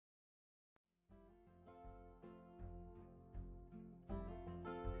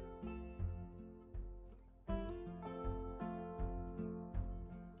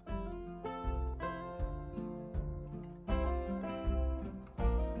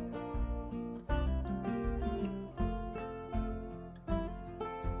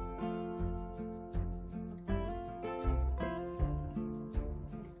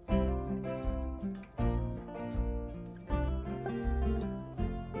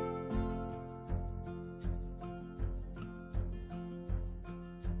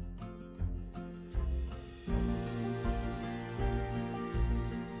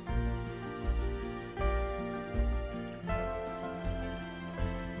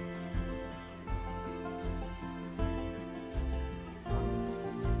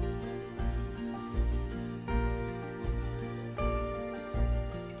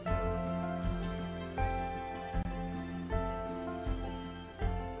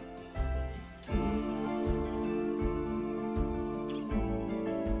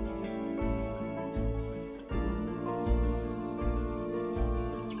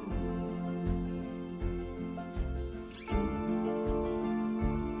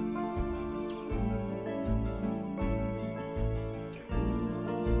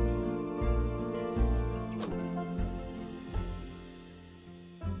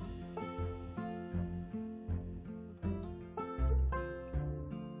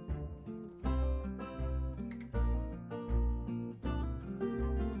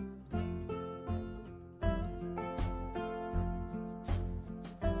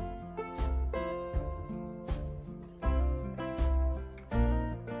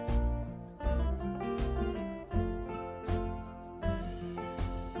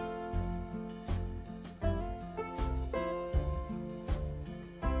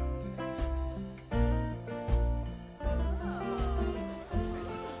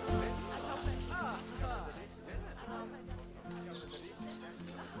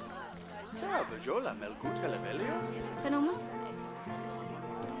Jola melkut Helevelia? Fenomen?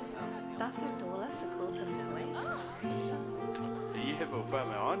 Das är dåligt så coolt att know. I har fået før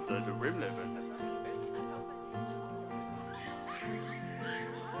med hånd til det rimelig først.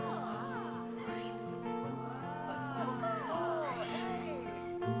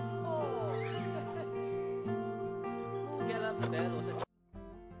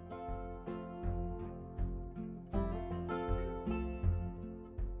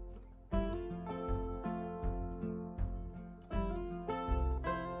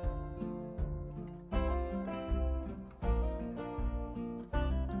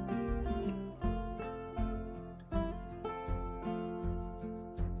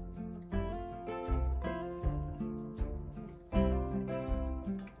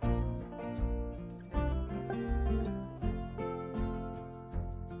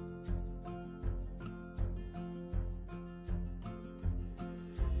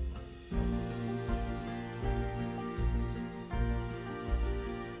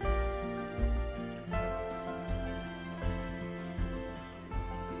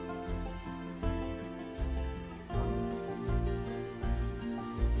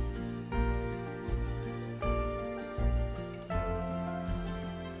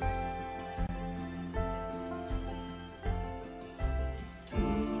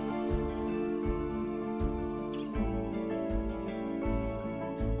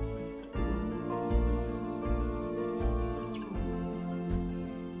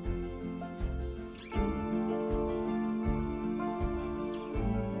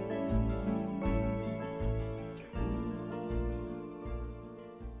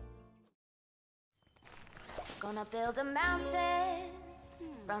 Gonna build a mountain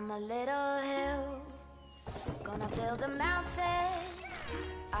from a little hill. Gonna build a mountain,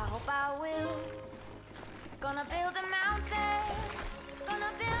 I hope I will. Gonna build a mountain,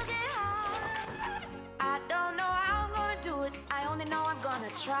 gonna build it high. I don't know how I'm gonna do it, I only know I'm gonna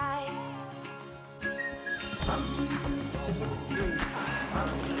try.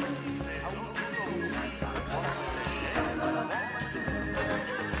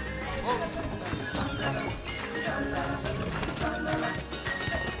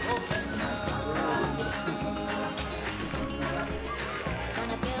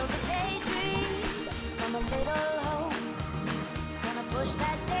 Gonna build a daydream from a little home. Gonna push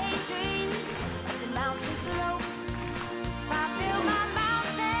that daydream up the mountain slope. I build my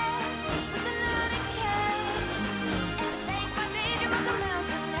mountain with a learning cane and take my daydream up the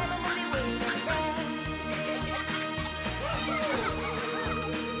mountain. Heaven will be waiting there.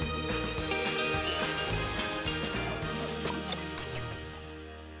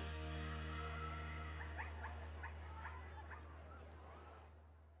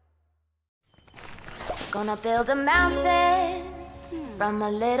 Gonna build a mountain from a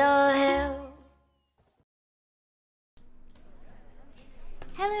little hill.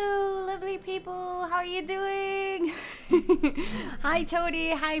 Hello, lovely people. How are you doing? Hi,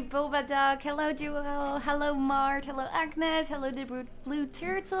 Toadie. Hi, Boba Duck. Hello, Jewel. Hello, Mart. Hello, Agnes. Hello, the Blue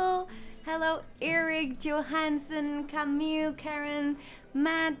Turtle. Hello, Eric, Johansson, Camille, Karen,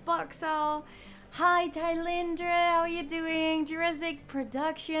 Matt, Boxall. Hi, Tylindra. How are you doing? Jurassic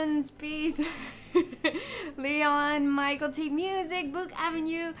Productions, peace. Leon, Michael T Music, Book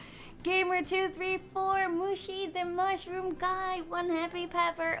Avenue, Gamer234, Mushi, the Mushroom Guy, One Happy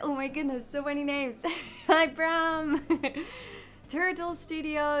Pepper. Oh my goodness, so many names. Hi, Bram. Turtle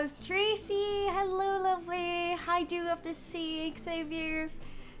Studios, Tracy. Hello, lovely. Hi, Dew of the Sea, Xavier.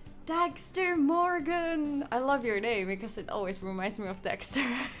 Dexter Morgan. I love your name because it always reminds me of Dexter.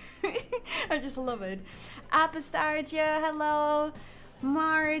 I just love it. Apostargia, hello.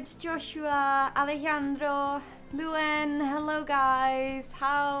 Marge, Joshua, Alejandro, Luen, hello guys.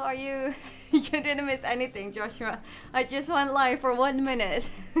 How are you? You didn't miss anything, Joshua. I just went live for 1 minute.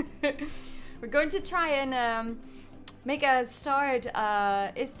 We're going to try and make a start.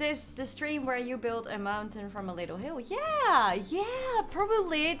 Is this the stream where you build a mountain from a little hill? Yeah,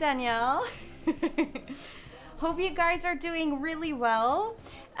 probably, Danielle. Hope you guys are doing really well.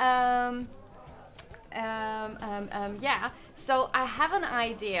 Yeah, so I have an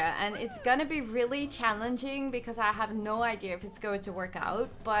idea and it's gonna be really challenging because I have no idea if it's going to work out,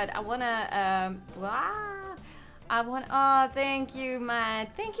 but I wanna oh, thank you,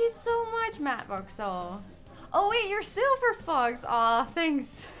 Matt. Thank you so much, Matt Voxel. Oh wait, you're Silver Fox. Aw,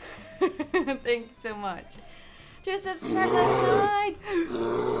 thanks. Thank you so much. Just subscribe last night.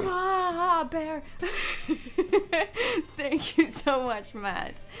 Ah, bear. Thank you so much,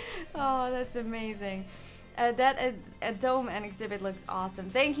 Matt. Oh, that's amazing. That dome and exhibit looks awesome.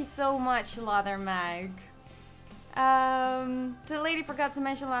 Thank you so much, Leather Mag. The lady forgot to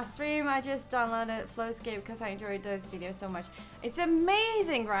mention last stream, I just downloaded Flowscape because I enjoyed those videos so much. It's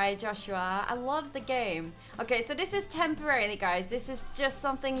amazing, right, Joshua? I love the game. Okay, so this is temporarily, guys. This is just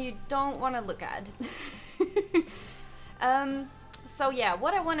something you don't want to look at. So yeah,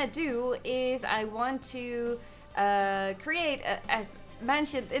 what I want to do is I want to create, as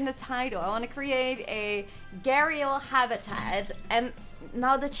mentioned in the title, I want to create a Gharial Habitat. And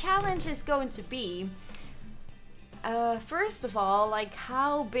now the challenge is going to be, first of all, like,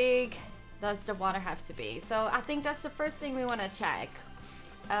 how big does the water have to be? So I think that's the first thing we want to check.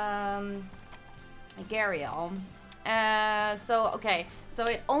 Gharial. Okay, so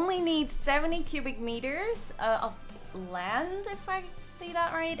it only needs 70 cubic meters of land, if I see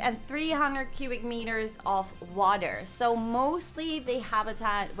that right, and 300 cubic meters of water. So mostly the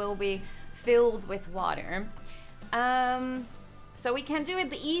habitat will be filled with water. So we can do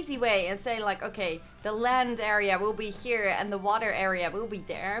it the easy way and say, like, okay, the land area will be here and the water area will be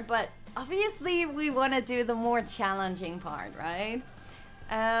there, but obviously we want to do the more challenging part, right?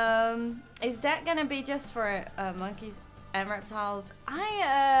 Is that gonna be just for monkeys and reptiles?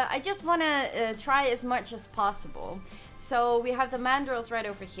 I just want to try as much as possible. So we have the mandrills right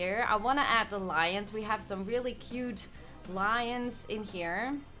over here. I want to add the lions. We have some really cute lions in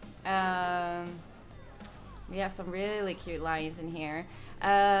here. We have some really cute lions in here.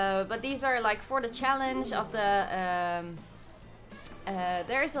 But these are like for the challenge of the...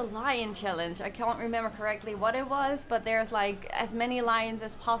 there's a lion challenge. I can't remember correctly what it was, but there's like as many lions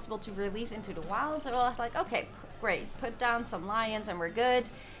as possible to release into the wild. So I was like, okay, great. Put down some lions and we're good.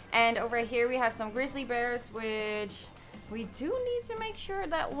 And over here we have some grizzly bears, which we do need to make sure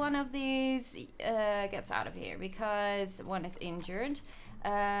that one of these gets out of here because one is injured.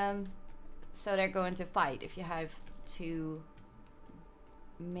 So they're going to fight if you have two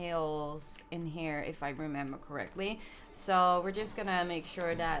males in here, if I remember correctly. So we're just gonna make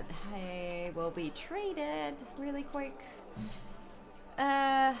sure that they will be traded really quick.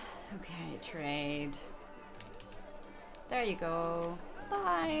 Okay, trade. There you go.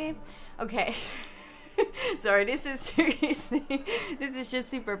 Bye. Okay. Sorry, this is seriously, this is just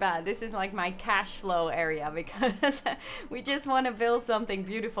super bad. This is like my cash flow area because we just want to build something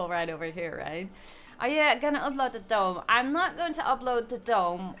beautiful right over here, right? Oh yeah, gonna upload the dome. I'm not going to upload the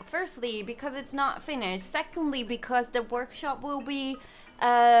dome. Firstly, because it's not finished. Secondly, because the workshop will be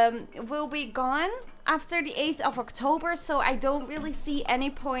gone after the 8th of October, so I don't really see any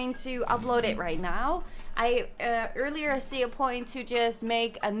point to upload it right now. I earlier see a point to just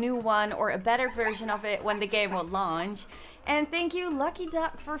make a new one or a better version of it when the game will launch. And thank you, Lucky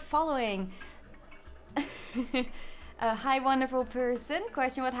Duck, for following. Hi, wonderful person.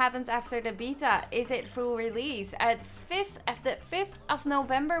 Question: what happens after the beta? Is it full release? At the 5th of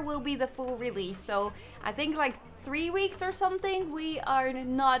November will be the full release. So I think like 3 weeks or something we are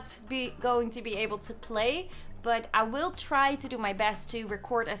not going to be able to play. But I will try to do my best to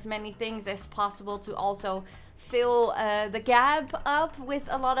record as many things as possible to also fill the gap up with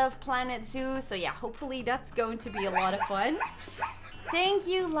a lot of Planet Zoo. So yeah, hopefully that's going to be a lot of fun. Thank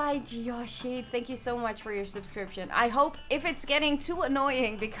you, Light Yoshi. Thank you so much for your subscription. I hope if it's getting too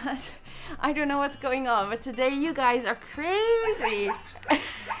annoying because I don't know what's going on, but today you guys are crazy.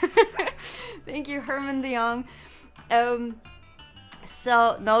 Thank you, Herman de Jong.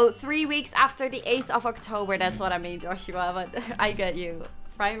 So, no, 3 weeks after the 8th of October. That's what I mean, Joshua, but I get you.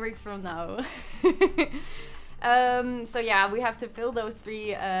 5 weeks from now. So yeah, we have to fill those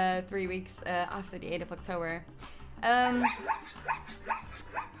three weeks after the 8th of October.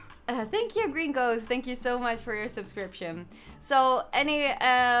 Thank you, Green Ghost. Thank you so much for your subscription. So,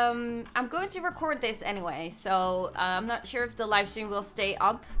 I'm going to record this anyway. So, I'm not sure if the live stream will stay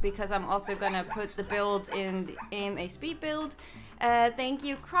up because I'm also gonna put the build in a speed build. Thank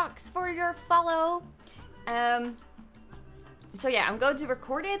you, Crocs, for your follow. So yeah, I'm going to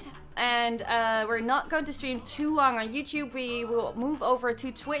record it, and we're not going to stream too long on YouTube. We will move over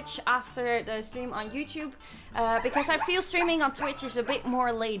to Twitch after the stream on YouTube, because I feel streaming on Twitch is a bit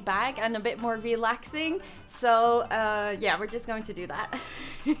more laid back and a bit more relaxing. So yeah, we're just going to do that.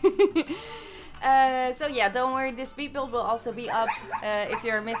 So yeah, don't worry, this speed build will also be up if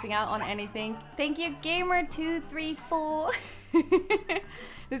you're missing out on anything. Thank you, Gamer234.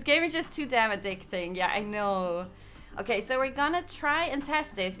 This game is just too damn addicting. Yeah, I know. Okay, so we're gonna try and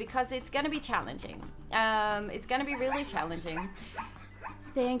test this because it's gonna be challenging. It's gonna be really challenging.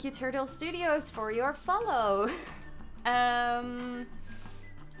 Thank you, Turtle Studios, for your follow. Okay,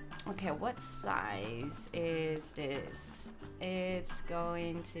 what size is this? It's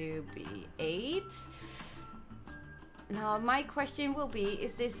going to be 8. Now, my question will be,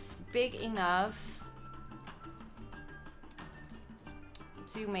 is this big enough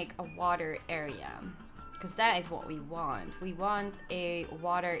to make a water area, because that is what we want. We want a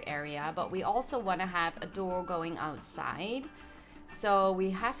water area, but we also want to have a door going outside. So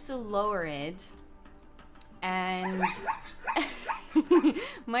we have to lower it. And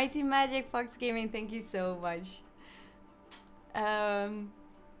Mighty Magic Fox Gaming, thank you so much.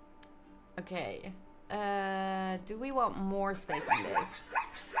 Okay. Do we want more space on this?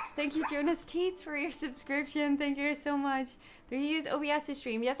 Thank you, Jonas Teets, for your subscription. Thank you so much. Do you use OBS to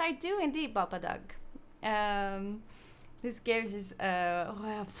stream? Yes, I do indeed, Babadoug. This game is just,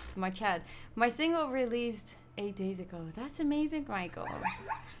 oh, my chat. My single released 8 days ago. That's amazing, Michael.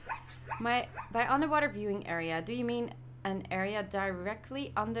 By underwater viewing area, do you mean an area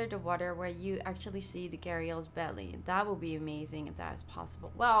directly under the water where you actually see the Gharial's belly? That will be amazing if that is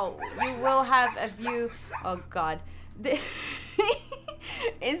possible. Well, you will have a view. Oh god.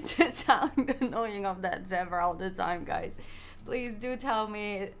 Is the sound annoying of that zebra all the time, guys? Please do tell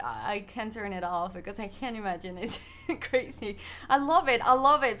me. I can turn it off because I can't imagine. It's crazy. I love it. I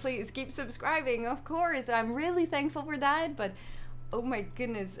love it. Please keep subscribing. Of course, I'm really thankful for that. But oh my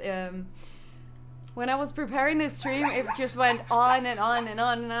goodness, when I was preparing this stream, it just went on and on and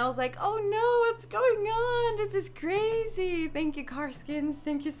on, and I was like, oh no, what's going on? This is crazy. Thank you, Carskins.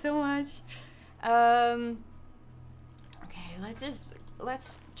 Thank you so much. Okay,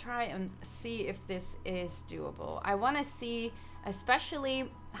 let's try and see if this is doable. I want to see especially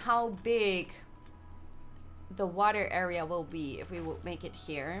how big the water area will be if we will make it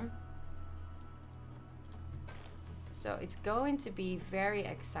here. So it's going to be very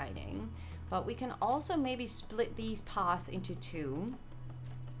exciting, but we can also maybe split these paths into two.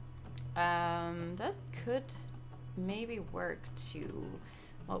 That could maybe work too.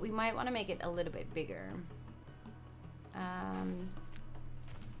 Well, we might want to make it a little bit bigger.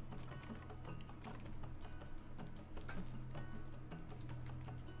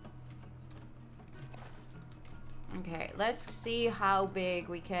 Okay, let's see how big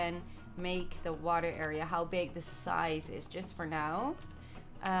we can make the water area, how big the size is just for now.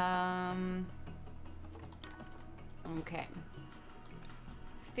 Okay,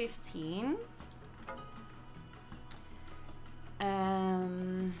 15.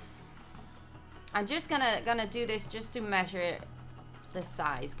 I'm just gonna do this just to measure the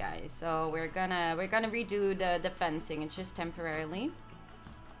size, guys. So we're gonna redo the fencing. It's just temporarily.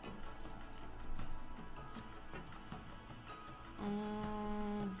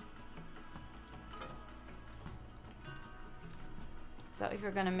 So if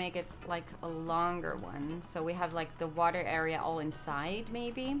we're gonna make it like a longer one, so we have like the water area all inside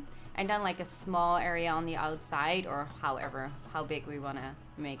maybe, and then like a small area on the outside, or however, how big we wanna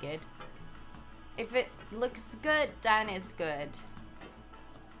make it. If it looks good, then it's good.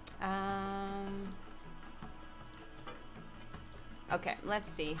 Okay, let's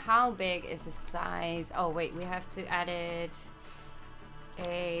see. How big is the size? Oh wait, we have to add it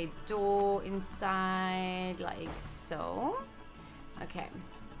a door inside like so. Okay,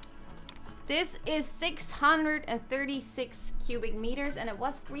 this is 636 cubic meters, and it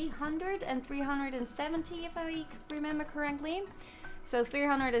was 300 and 370 if I remember correctly. So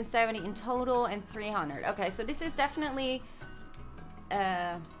 370 in total and 300. Okay, so this is definitely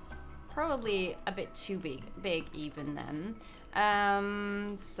probably a bit too big even then.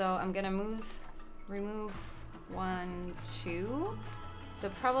 So I'm gonna remove 1, 2. So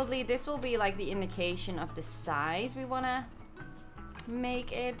probably this will be like the indication of the size we wanna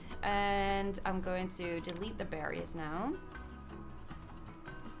make it, and I'm going to delete the barriers now.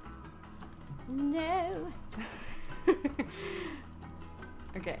 No.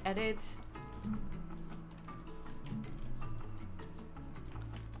 Okay, edit.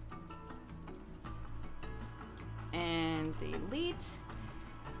 And delete.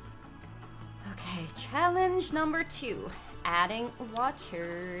 Okay, challenge number 2. Adding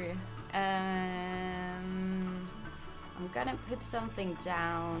water. I'm gonna put something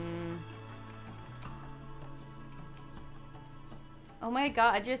down. Oh my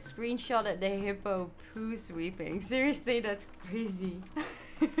god, I just screenshotted the hippo poo sweeping. Seriously, that's crazy.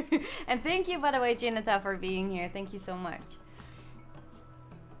 And thank you, by the way, Janata, for being here. Thank you so much.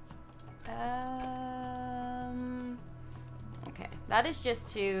 Okay, that is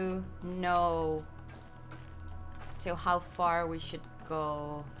just to know to how far we should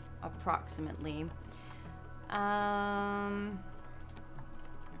go approximately. Now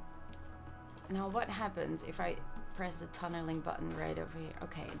what happens if I press the tunneling button right over here?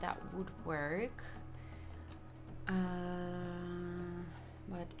 Okay, that would work.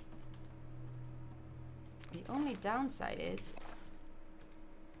 But the only downside is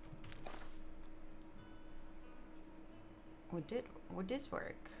would this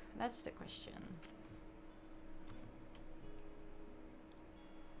work? That's the question.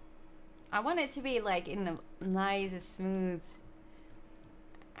 I want it to be like in a nice, smooth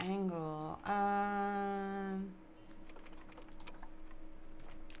angle.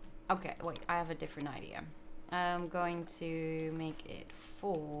 Okay, wait, I have a different idea. I'm going to make it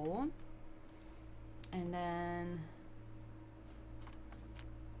 4. And then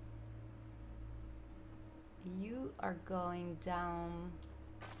you are going down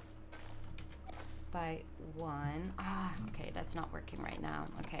by 1. Ah, okay, that's not working right now.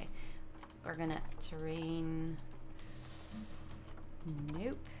 Okay, we're gonna terrain.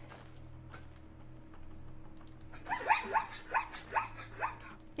 Nope.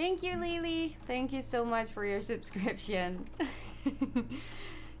 Thank you, Lily. Thank you so much for your subscription.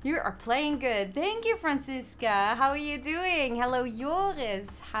 You are playing good. Thank you, Francisca. How are you doing? Hello,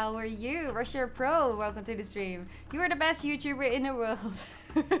 Joris. How are you? Russia Pro, welcome to the stream. You are the best YouTuber in the world.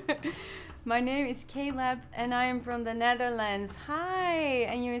 My name is Caleb and I am from the Netherlands. Hi,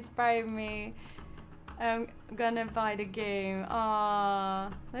 and you inspired me. I'm gonna buy the game. Aw,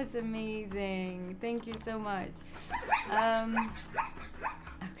 that's amazing. Thank you so much.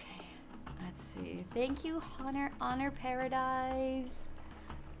 Okay, let's see. Thank you, Honor Paradise.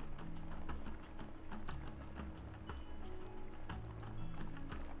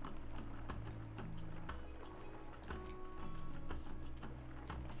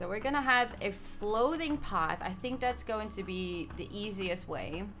 So we're gonna have a floating path. I think that's going to be the easiest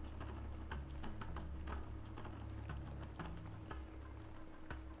way.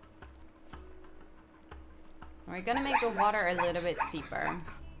 We're gonna make the water a little bit steeper.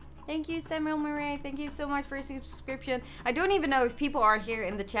 Thank you, Samuel Murray. Thank you so much for your subscription. I don't even know if people are here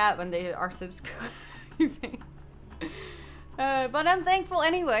in the chat when they are subscribing. But I'm thankful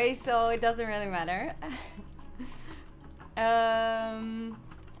anyway, so it doesn't really matter.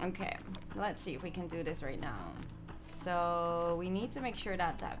 Okay, let's see if we can do this right now. So we need to make sure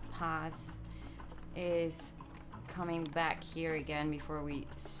that that path is coming back here again before we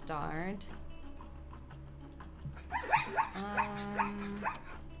start.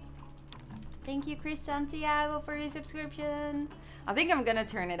 Thank you, Chris Santiago, for your subscription. I think I'm gonna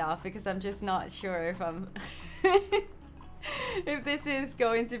turn it off because I'm just not sure if I'm if this is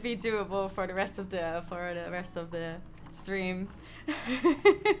going to be doable for the rest of the stream.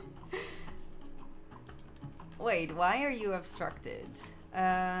 Wait, why are you obstructed?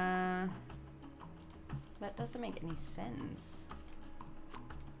 That doesn't make any sense.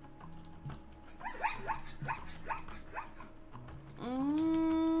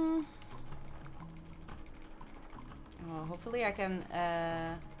 Oh, hopefully I can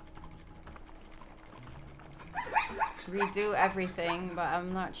redo everything, but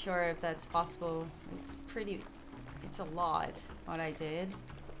I'm not sure if that's possible. It's a lot what I did.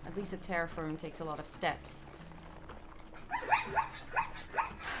 At least a terraform takes a lot of steps.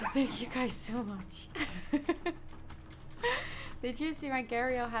 Thank you guys so much. Did you see my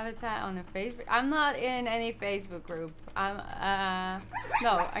Gharial Habitat on the Facebook? I'm not in any Facebook group. No,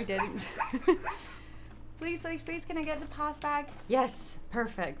 I didn't. Please, please, please, can I get the pass back? Yes,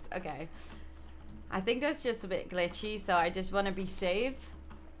 perfect. Okay. I think that's just a bit glitchy, so I just want to be safe.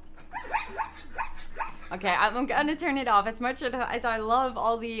 Okay, I'm gonna turn it off. As much as I love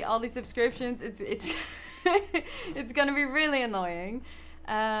all the subscriptions, it's it's gonna be really annoying.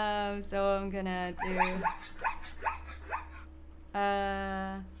 So I'm gonna do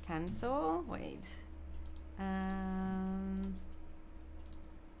cancel. Wait.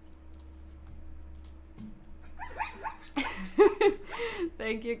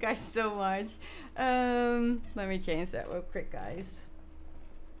 Thank you guys so much. Let me change that real quick, guys.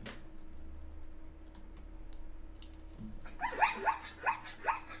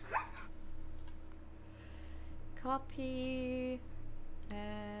 Copy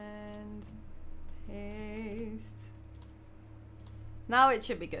and paste. Now it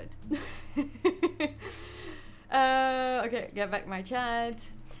should be good. Okay, get back my chat.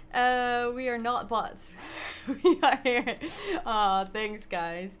 We are not bots. We are here. Aw, thanks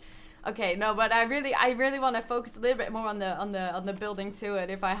guys. Okay, no, but I really want to focus a little bit more on the building to it.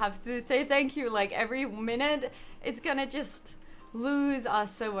 If I have to say thank you like every minute, it's gonna just lose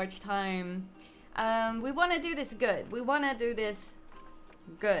us so much time. We want to do this good. We want to do this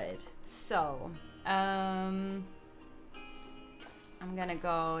good. So, I'm gonna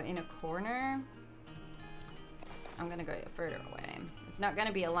go in a corner. I'm gonna go further away. It's not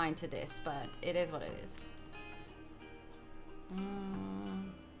gonna be aligned to this, but it is what it is.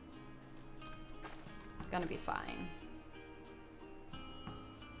 Gonna be fine.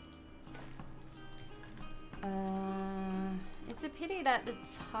 It's a pity that the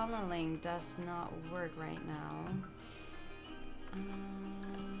tunneling does not work right now.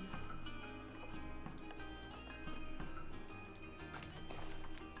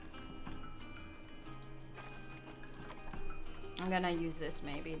 I'm gonna use this,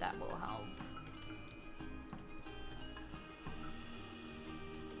 maybe that will help.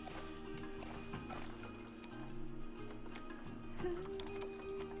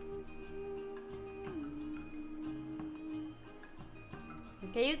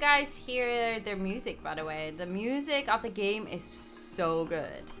 Can you guys hear their music, by the way? The music of the game is so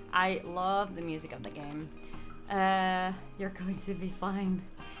good. I love the music of the game. You're going to be fine.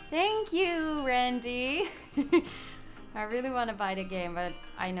 Thank you, Randy. I really want to buy the game, but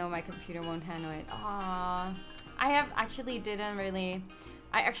I know my computer won't handle it. Aww. I actually didn't really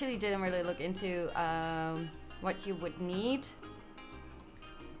look into what you would need.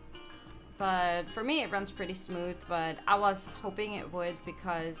 But for me, it runs pretty smooth, but I was hoping it would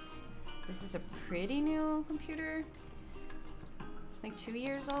because this is a pretty new computer. Like 2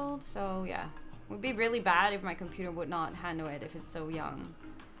 years old, so yeah. It would be really bad if my computer would not handle it if it's so young.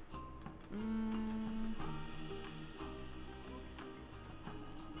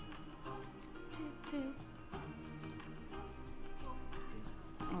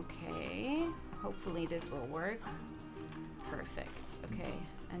 Okay, hopefully this will work. Perfect. Okay,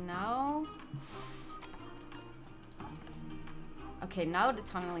 and now... Okay, now the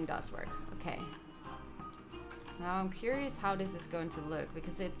tunneling does work. Okay. Now I'm curious how this is going to look,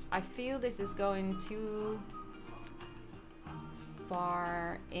 because I feel this is going too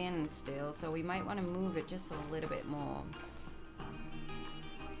far in still, so we might want to move it just a little bit more.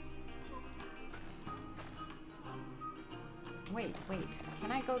 Wait,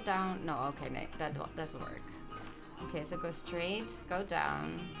 can I go down? No, okay, that doesn't work. Okay, so go straight, go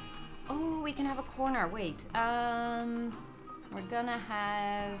down. Oh, we can have a corner. Wait, we're gonna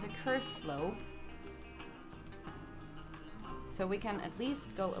have a curved slope. So we can at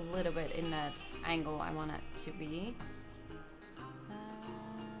least go a little bit in that angle I want it to be.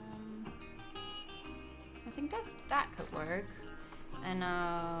 I think that could work. And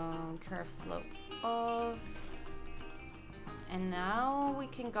now curved slope off. And now we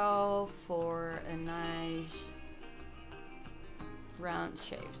can go for a nice round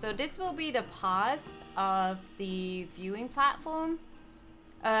shape. So this will be the path of the viewing platform,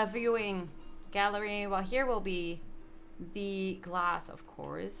 viewing gallery. Well, here will be the glass, of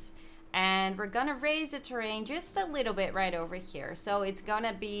course, and we're gonna raise the terrain just a little bit right over here, so it's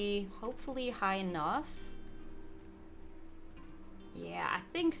gonna be hopefully high enough. Yeah, I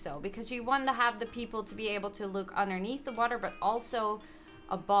think so, because you want to have the people to be able to look underneath the water but also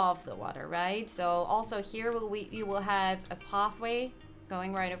above the water, right? So also here you will have a pathway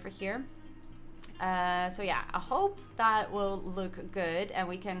going right over here. So yeah, I hope that will look good, and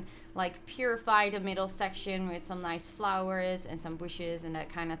we can like purify the middle section with some nice flowers and some bushes and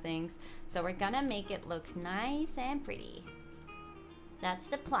that kind of things. So we're gonna make it look nice and pretty. That's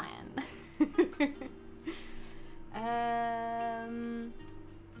the plan.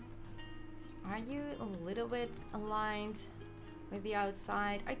 Are you a little bit aligned with the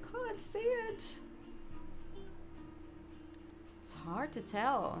outside? I can't see it. It's hard to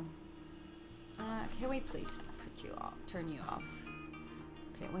tell. Can we please put you off, turn you off?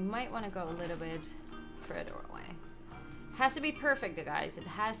 Okay, we might want to go a little bit further away. It has to be perfect, you guys. It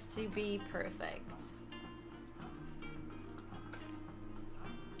has to be perfect.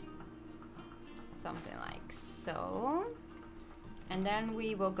 Something like so. And then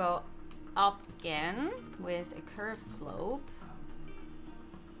we will go up again with a curved slope.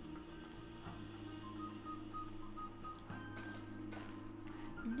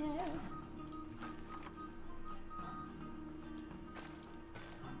 No.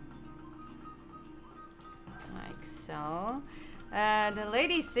 Like so. The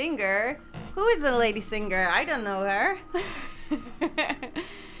lady singer. Who is the lady singer? I don't know her.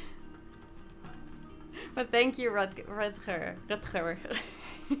 But thank you, Rutger.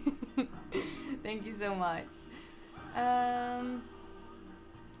 Thank you so much. I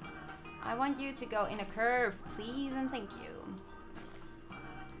want you to go in a curve, please, and thank you.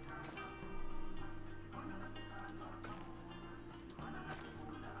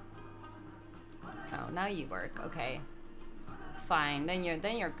 Oh, now you work. Okay. Fine. Then you're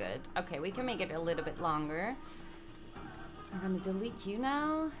good. Okay, we can make it a little bit longer. I'm gonna delete you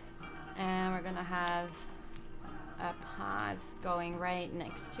now. And we're gonna have a path going right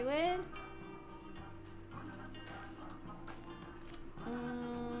next to it.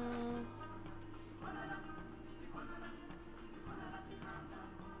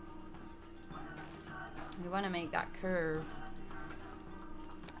 We want to make that curve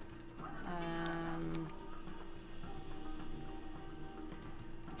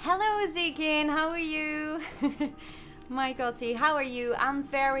Hello, Zekin. How are you? Michael T, how are you? I'm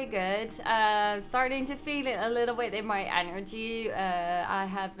very good. Starting to feel it a little bit in my energy. I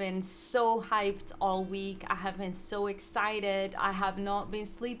have been so hyped all week. I have been so excited. I have not been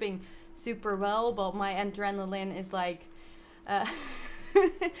sleeping super well, but my adrenaline is like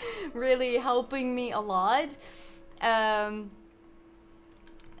really helping me a lot.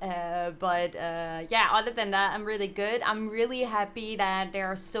 Yeah, other than that, I'm really good. I'm really happy that there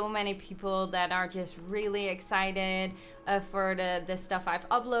are so many people that are just really excited for the stuff I've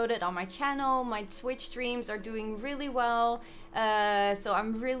uploaded on my channel. My Twitch streams are doing really well, so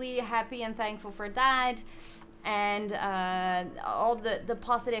I'm really happy and thankful for that. And all the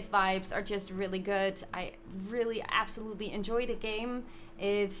positive vibes are just really good. I really absolutely enjoy the game.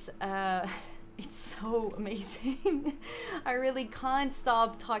 It's so amazing. I really can't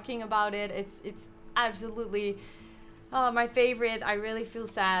stop talking about it. It's absolutely my favorite. I really feel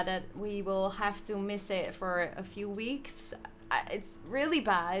sad that we will have to miss it for a few weeks. It's really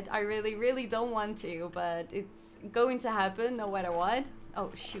bad. I really don't want to, but it's going to happen no matter what. Oh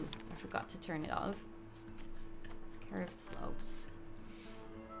shoot, I forgot to turn it off. Curved slopes.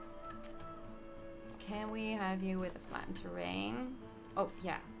 Can we have you with a flat terrain? Oh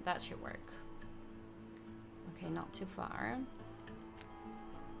yeah, that should work. Okay, not too far.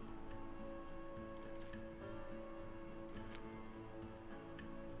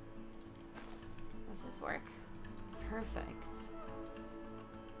 Does this work? Perfect.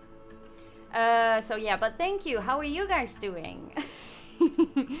 So yeah, but thank you. How are you guys doing?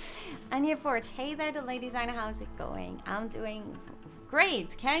 Anya Fort, hey there, the lady designer. How's it going? I'm doing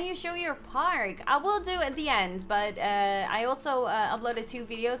great. Can you show your park? I will do at the end, but I also uploaded 2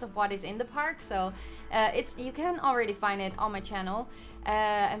 videos of what is in the park, so you can already find it on my channel.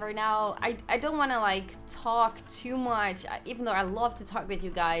 And right now, I don't want to like talk too much, even though I love to talk with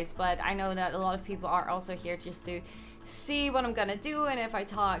you guys, but I know that a lot of people are also here just to see what I'm gonna do, and if I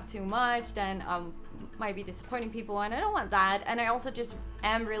talk too much, then might be disappointing people, and I don't want that. And I also just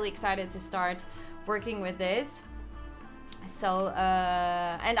am really excited to start working with this. So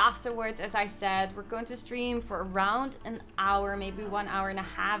and afterwards, as I said, we're going to stream for around an hour, maybe 1 hour and a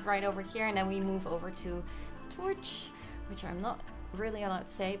half right over here, and then we move over to Twitch, which I'm not really allowed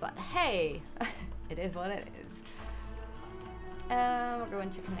to say, but hey, it is what it is. We're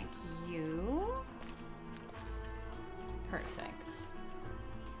going to connect you. Perfect.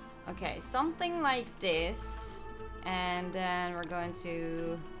 Okay, something like this, and then we're going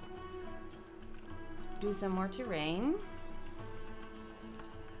to do some more terrain.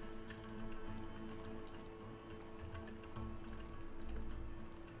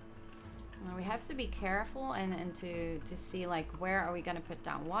 Now we have to be careful and to see like where are we going to put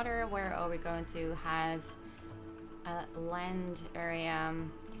down water, where are we going to have a land area.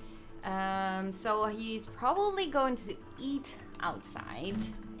 So he's probably going to eat outside,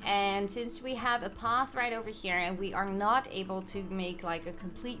 and since we have a path right over here and we are not able to make like a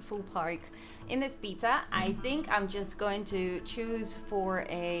complete full park in this beta, I think I'm just going to choose for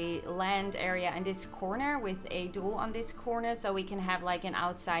a land area in this corner with a dual on this corner, so we can have like an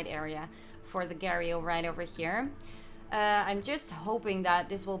outside area for the Gharial right over here. I'm just hoping that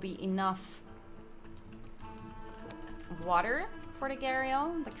this will be enough water for the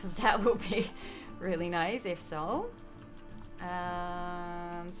Gharial, because that would be really nice if so.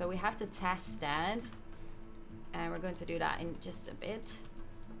 So we have to test that, and we're going to do that in just a bit.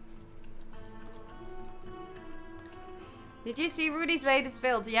 Did you see Rudy's latest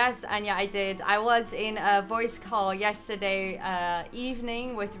build? Yes, Anya, I did. I was in a voice call yesterday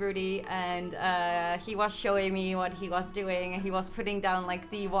evening with Rudy, and he was showing me what he was doing, and he was putting down like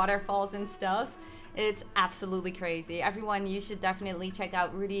the waterfalls and stuff. It's absolutely crazy. Everyone, you should definitely check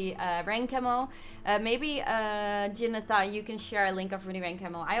out Rudy Rankemo. Maybe Jinatha, you can share a link of Rudy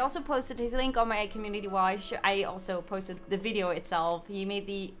Rankemo. I also posted his link on my community wall. I also posted the video itself. He made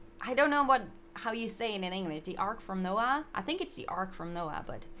the, I don't know how you say it in English, the Ark from Noah. I think it's the Ark from Noah,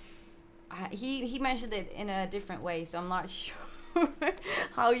 but he mentioned it in a different way, so I'm not sure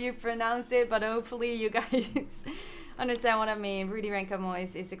how you pronounce it, but hopefully you guys understand what I mean. Rudy Rankemo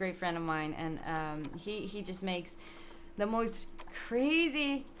is a great friend of mine, and he just makes the most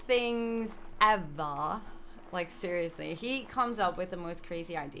crazy things ever. Like seriously, he comes up with the most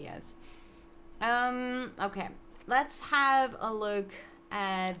crazy ideas. Okay, let's have a look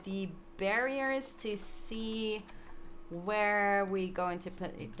at the barriers to see where we're going to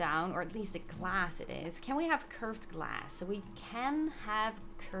put it down, or at least the glass it is. Can we have curved glass? So we can have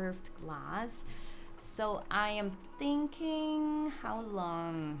curved glass. So I am thinking, how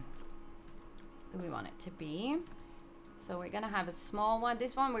long do we want it to be? So we're gonna have a small one.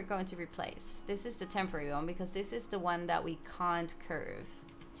 This one we're going to replace. This is the temporary one because this is the one that we can't curve.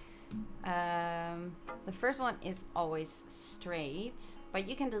 The first one is always straight, but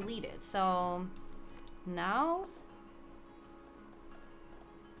you can delete it. So now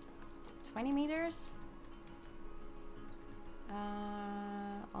 20 meters.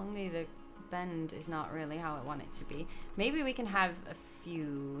 Only the bend is not really how I want it to be. Maybe we can have a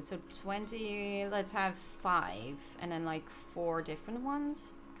few. So 20, let's have 5 and then like 4 different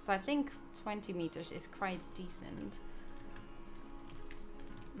ones. Because I think 20 meters is quite decent.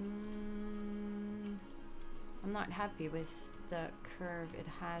 I'm not happy with the curve it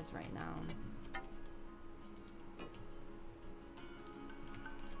has right now.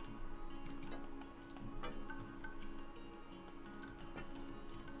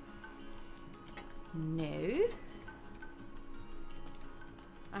 No.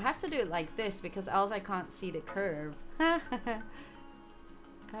 I have to do it like this because else I can't see the curve.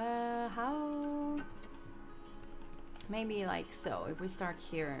 How? Maybe like so, if we start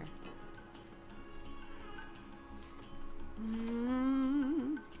here.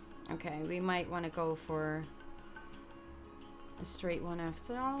 Okay, we might want to go for a straight one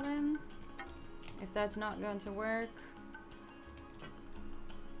after all then. If that's not going to work.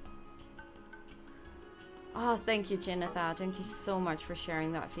 Oh, thank you, Jennifer. Thank you so much for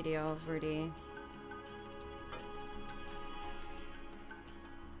sharing that video of Rudy.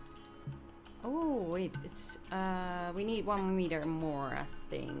 Oh, wait, it's, we need 1 meter more, I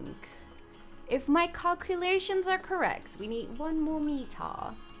think. If my calculations are correct, we need 1 more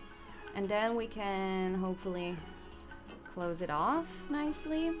meter. And then we can hopefully close it off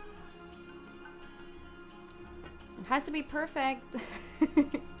nicely. It has to be perfect.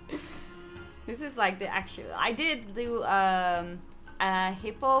 This is like the actual, I did do a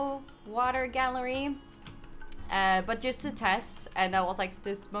hippo water gallery, but just to test, and that was like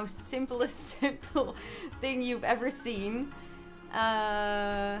the most simple thing you've ever seen.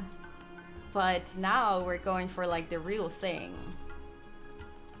 But now we're going for like the real thing.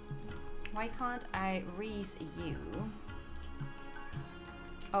 Why can't I raise you?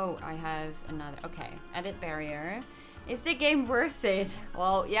 Oh, I have another, okay, edit barrier. Is the game worth it?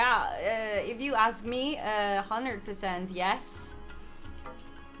 Well, yeah, if you ask me, 100% yes.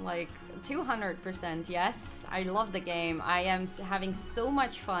 Like, 200% yes. I love the game. I am having so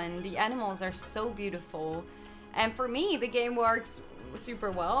much fun. The animals are so beautiful. And for me, the game works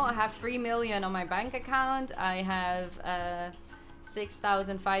super well. I have 3 million on my bank account. I have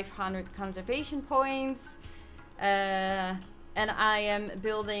 6,500 conservation points. And I am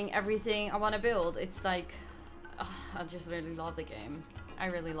building everything I want to build. It's like... I just really love the game. I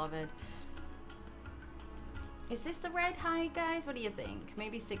really love it. Is this the right height, guys? What do you think?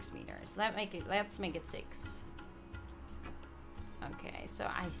 Maybe 6 meters. Let's make it 6. Okay, so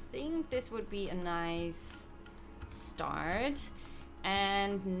I think this would be a nice start.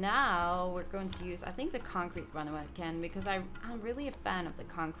 And now we're going to use, I think, the concrete one again, because I'm really a fan of the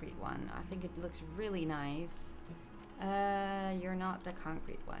concrete one. I think it looks really nice. You're not the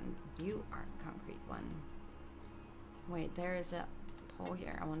concrete one. You are the concrete one. Wait, there is a pole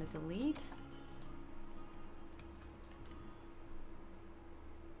here. I want to delete.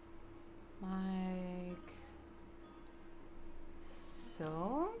 Like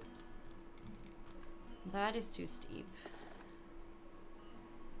so. That is too steep.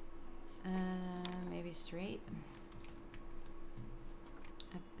 Maybe straight.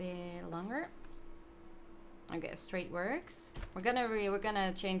 A bit longer. Okay, straight works. We're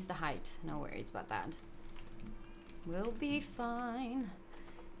gonna change the height. No worries about that. We'll be fine.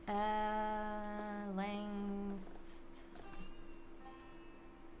 Length.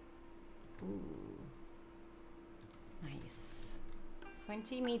 Ooh. Nice.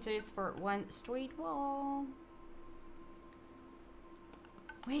 20 meters for 1 straight wall.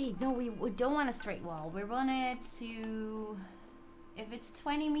 Wait, no, we don't want a straight wall. We want it to... If it's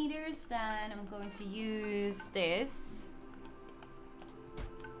 20 meters, then I'm going to use this.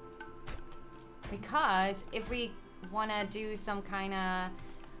 Because if we want to do some kind of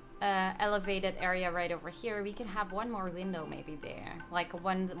elevated area right over here, we can have one more window maybe there, like a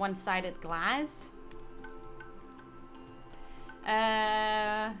one-sided glass.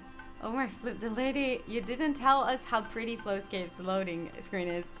 Omar flipped the lady. You didn't tell us how pretty Flowscape's loading screen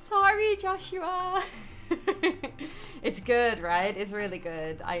is. Sorry, Joshua. It's good, right? It's really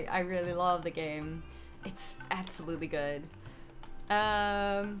good. I really love the game. It's absolutely good.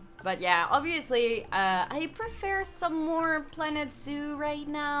 But yeah, obviously, I prefer some more Planet Zoo right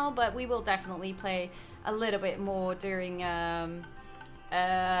now, but we will definitely play a little bit more during our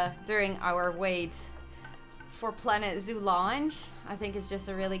wait for Planet Zoo launch. I think it's just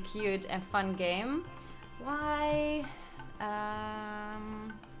a really cute and fun game. Why?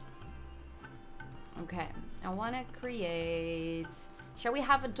 Okay, I want to create... Shall we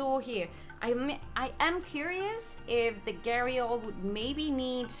have a door here? I am curious if the Gharial would maybe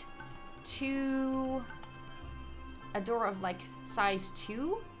need a door of like size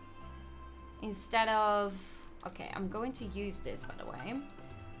 2 instead of... Okay, I'm going to use this, by the way.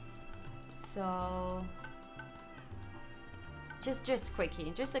 So... Just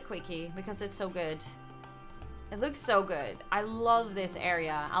a quickie, because it's so good. It looks so good. I love this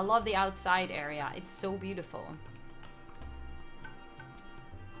area. I love the outside area. It's so beautiful.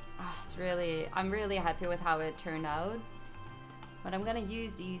 Oh, it's really... I'm really happy with how it turned out. But I'm gonna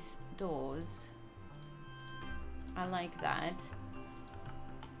use these doors. I like that.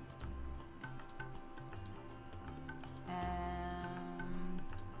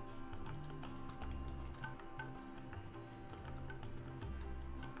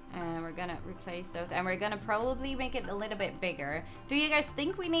 And we're gonna replace those, and we're gonna probably make it a little bit bigger. Do you guys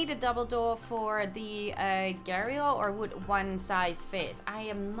think we need a double door for the Gharial, or would one size fit? I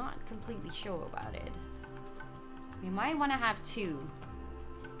am not completely sure about it. We might want to have 2.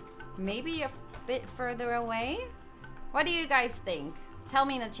 Maybe a bit further away? What do you guys think? Tell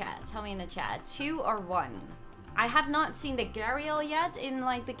me in the chat. Tell me in the chat. 2 or 1? I have not seen the Gharial yet in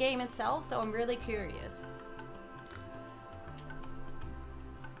like the game itself, so I'm really curious.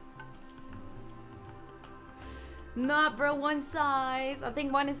 Not bro, 1 size. I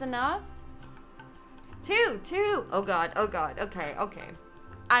think 1 is enough. 2. Oh god, okay.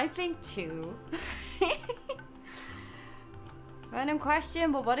 I think 2. Random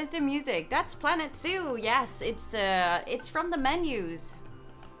question, but what is the music? That's Planet Zoo. Yes, it's from the menus.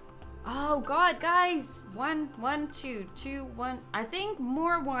 Oh god, guys. 1, 2, 2, 1. I think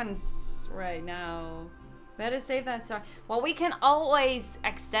more 1s right now. Better save that star. Well, we can always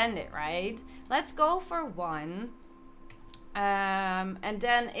extend it, right? Let's go for 1. And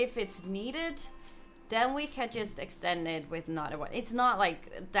then if it's needed, then we can just extend it with another 1. It's not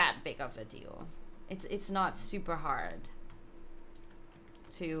like that big of a deal. It's not super hard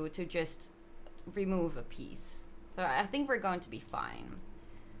to just remove a piece. So I think we're going to be fine.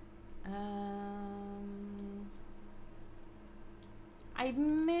 I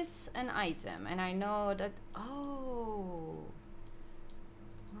miss an item, and I know that... Oh,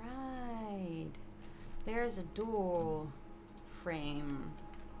 right. There's a door frame.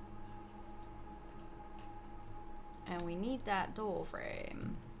 And we need that door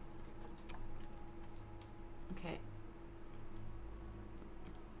frame. Okay.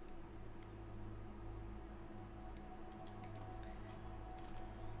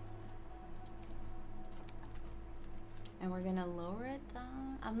 And we're gonna lower it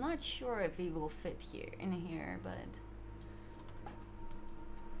down. I'm not sure if it will fit in here, but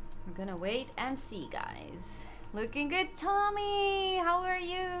we're gonna wait and see, guys. Looking good, Tommy. How are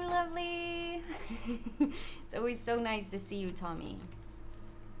you, lovely? It's always so nice to see you, Tommy.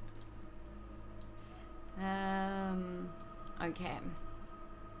 Okay.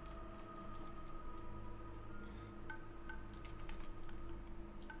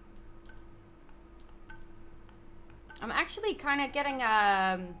 I'm actually kind of getting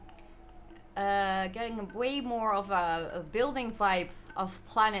way more of a building vibe of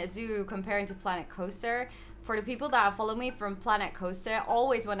Planet Zoo comparing to Planet Coaster. For the people that follow me from Planet Coaster,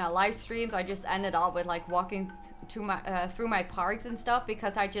 always when I live streamed, I just ended up with like walking through my parks and stuff,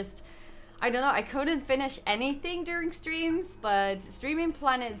 because I don't know, I couldn't finish anything during streams. But streaming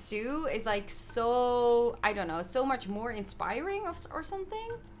Planet Zoo is like so, I don't know, so much more inspiring or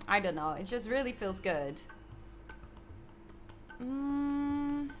something. I don't know, it just really feels good.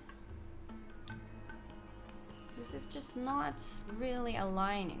 This is just not really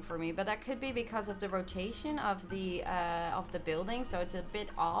aligning for me, but that could be because of the rotation of the building, so it's a bit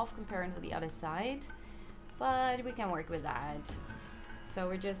off comparing to the other side. But we can work with that. So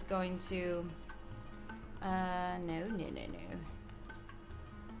we're just going to no.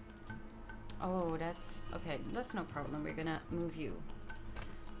 Oh, that's okay. That's no problem. We're gonna move you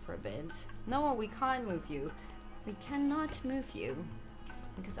for a bit. No, we can't move you. We cannot move you,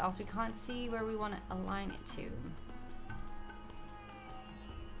 because else we can't see where we want to align it to.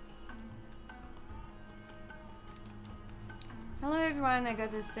 Hello everyone, I got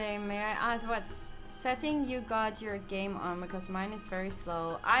the same. May I ask what setting you got your game on, because mine is very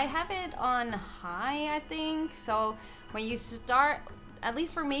slow. I have it on high, I think. So when you start, at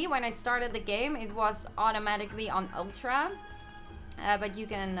least for me, when I started the game, it was automatically on ultra. But you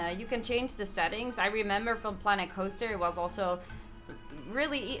can change the settings. I remember from Planet Coaster, it was also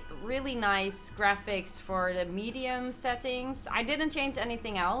really nice graphics for the medium settings. I didn't change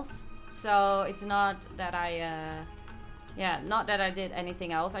anything else, so it's not that not that I did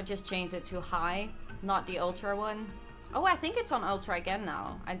anything else. I just changed it to high, not the ultra one. Oh, I think it's on ultra again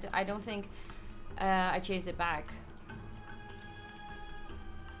now. I don't think I changed it back.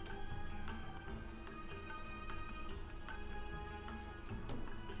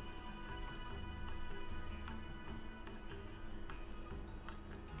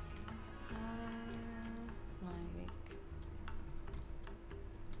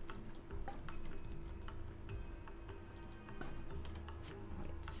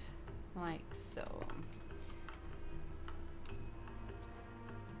 Like so.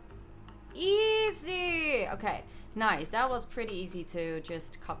 Easy! Okay, nice. That was pretty easy to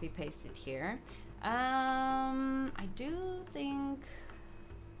just copy paste it here. I do think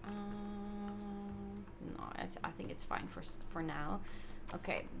no, I think it's fine for now.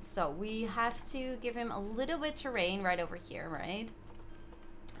 Okay, so we have to give him a little bit terrain right over here, right?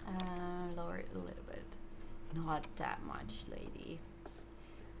 Lower it a little bit. Not that much, lady.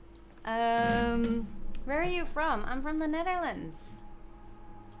 Where are you from? I'm from the Netherlands.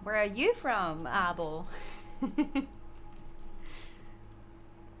 Where are you from, Abel?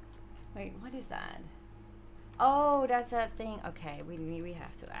 Wait, what is that? Oh, that's that thing. Okay, we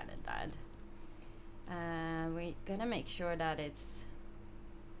have to edit that. We're gonna make sure that it's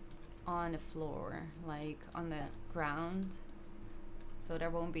on the floor, like on the ground, so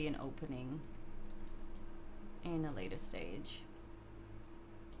there won't be an opening in a later stage.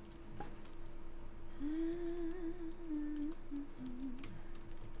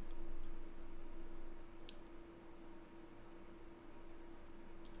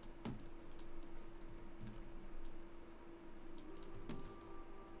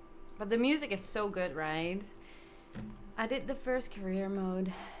 But the music is so good, right? I did the first career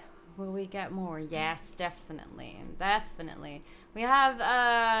mode. Will we get more? Yes, definitely. Definitely. We have,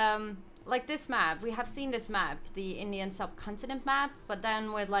 like this map. We have seen this map, the Indian subcontinent map, but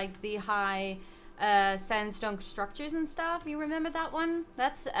then with like the high sandstone structures and stuff. You remember that one?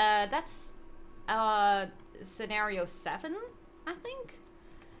 That's scenario 7, I think.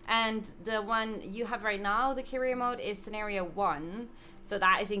 And the one you have right now, the career mode, is scenario 1. So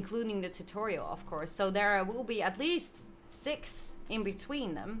that is including the tutorial, of course. So there will be at least 6 in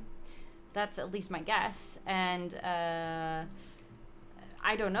between them. That's at least my guess. And I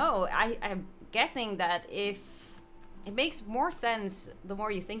don't know. I'm guessing that if it makes more sense the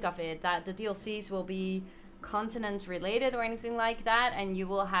more you think of it, that the DLCs will be continent related or anything like that, and you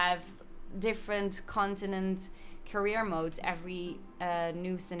will have different continent career modes every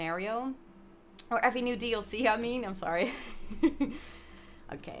new scenario, or every new DLC. I mean, I'm sorry.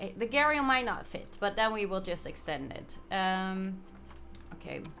 Okay, the Gharial might not fit, but then we will just extend it.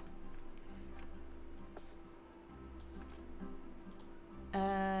 Okay.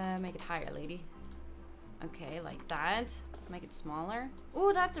 Make it higher, lady. Okay, like that. Make it smaller.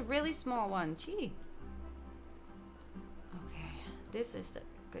 Oh, that's a really small one. Gee. Okay, this is the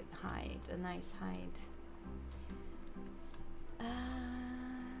good height, a nice height.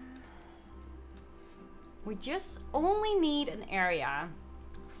 We just only need an area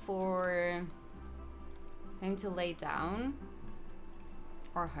for him to lay down,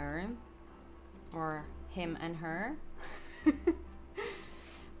 or her, or him and her.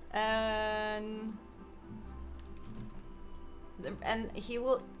 And he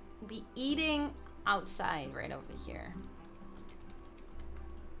will be eating outside right over here.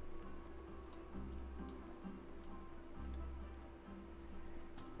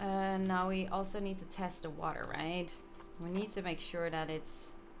 Now we also need to test the water, right? We need to make sure that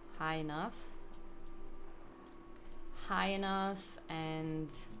it's high enough. High enough,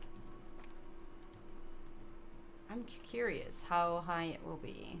 and I'm curious how high it will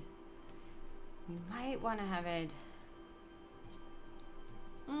be. We might want to have it...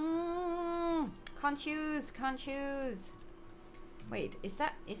 can't choose. Wait,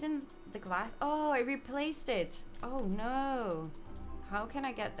 isn't the glass... Oh, I replaced it. Oh no. How can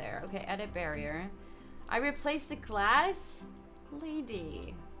I get there? Okay, edit barrier. I replaced the glass?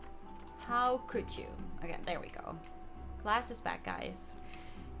 Lady. How could you? Okay, there we go. Glass is back, guys.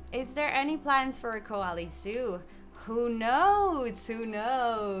 Is there any plans for a koala zoo? Who knows? Who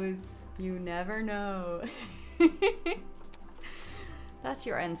knows? You never know. That's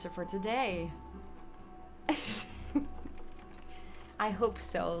your answer for today. I hope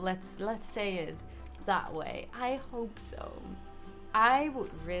so. Let's say it that way. I hope so. I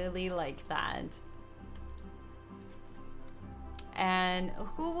would really like that. And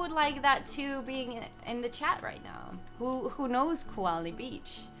who would like that too being in the chat right now? Who knows Koali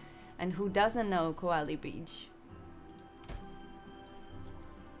Beach? And who doesn't know Koali Beach?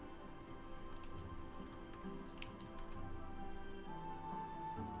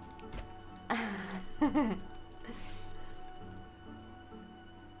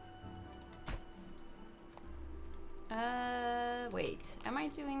 Wait, am I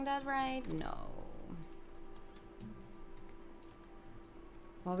doing that right? No.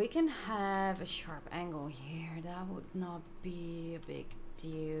 Well, we can have a sharp angle here. That would not be a big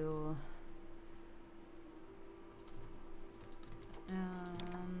deal.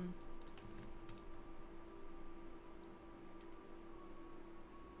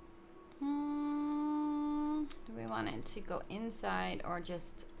 Do we want it to go inside or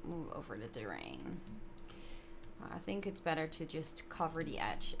just move over the terrain? I think it's better to just cover the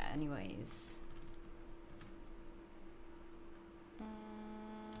edge anyways.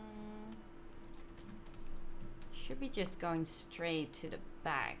 Should be just going straight to the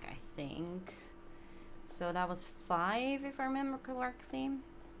back, I think. So that was 5 if I remember correctly.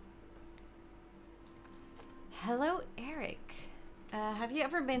 Hello, Eric. Have you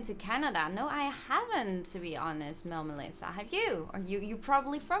ever been to Canada? No, I haven't, to be honest, Mel Melissa. Have you? Or you're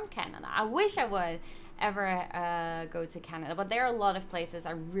probably from Canada. I wish I would ever go to Canada, but there are a lot of places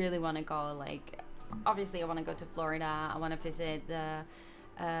I really want to go. Like, obviously, I want to go to Florida. I want to visit the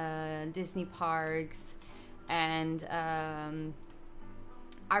Disney parks, and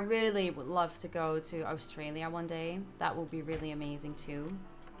I really would love to go to Australia one day. That would be really amazing too.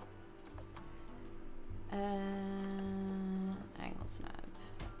 Angle snap.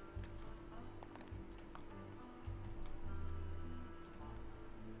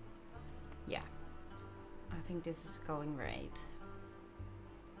 Yeah, I think this is going right.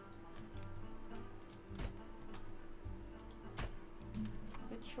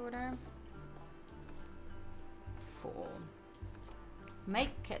 A bit shorter. Full.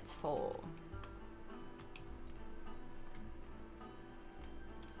 Make it full.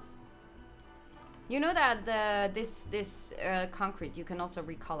 You know that this concrete you can also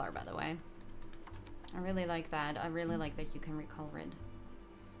recolor, by the way. I really like that. I really like that you can recolor it.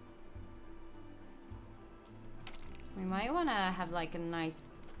 We might want to have like a nice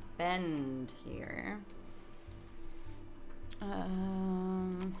bend here.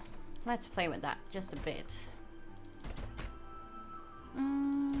 Let's play with that just a bit.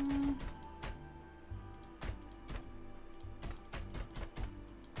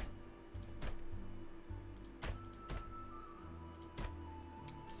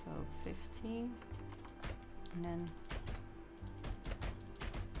 So 50, and then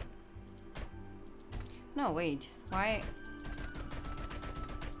no, wait, why?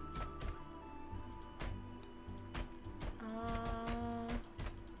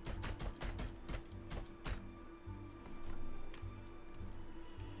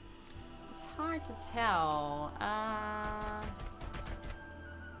 It's hard to tell.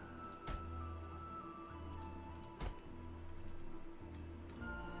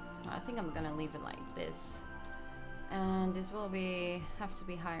 I think I'm gonna leave it like this, and this will have to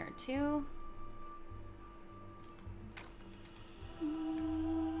be higher too.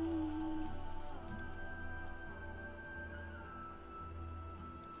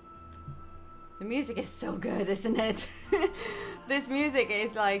 The music is so good, isn't it? This music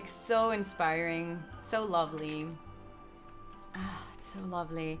is like so inspiring, so lovely. Ah, it's so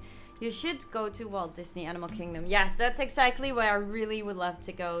lovely. You should go to Walt Disney Animal Kingdom. Yes, that's exactly where I really would love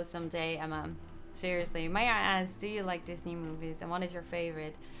to go someday, Emma. Seriously, may I ask, do you like Disney movies, and what is your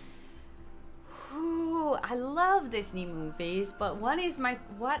favorite? Ooh, I love Disney movies, but what is my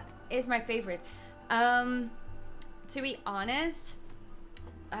favorite? To be honest,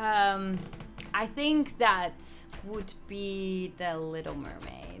 I think that would be The Little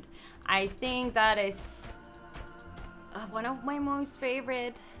Mermaid. I think that is one of my most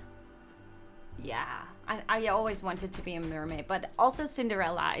favorite. Yeah, I always wanted to be a mermaid, but also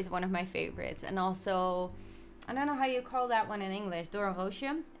Cinderella is one of my favorites. And also, I don't know how you call that one in English.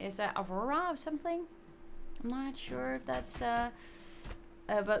 Dorothy? Is that Aurora or something? I'm not sure if that's...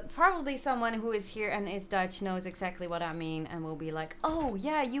 but probably someone who is here and is Dutch knows exactly what I mean and will be like, oh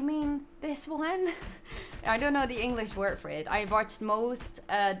yeah, you mean this one? I don't know the English word for it. I watched most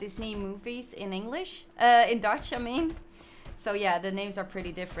Disney movies in English, in Dutch I mean. So yeah, the names are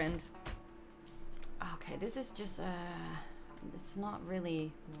pretty different. Okay, this is just, it's not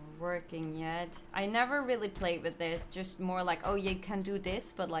really working yet. I never really played with this, just more like, oh, you can do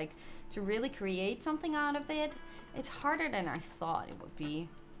this, but like to really create something out of it, it's harder than I thought it would be.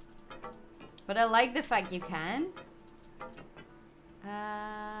 But I like the fact you can.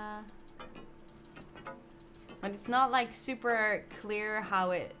 But it's not like super clear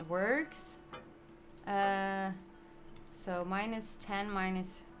how it works. So minus 10,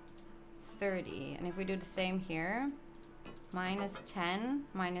 minus 30. And if we do the same here, minus 10,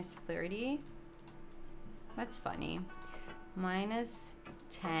 minus 30. That's funny. Minus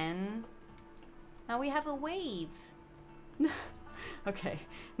 10. Now we have a wave. Okay,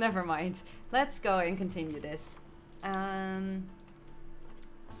 never mind. Let's go and continue this.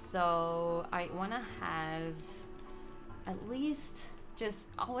 So I want to have at least, just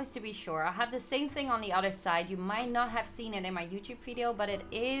always to be sure, I have the same thing on the other side. You might not have seen it in my YouTube video, but it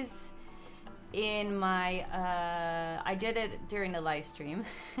is in my I did it during the live stream.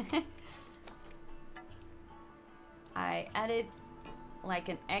 I added like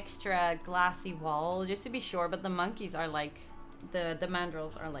an extra glassy wall just to be sure, but the monkeys are like the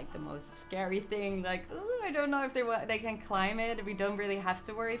mandrills are like the most scary thing. Like, ooh, I don't know if they can climb it. We don't really have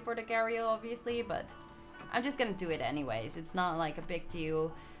to worry for the Gharial, obviously, but I'm just gonna do it anyways. It's not like a big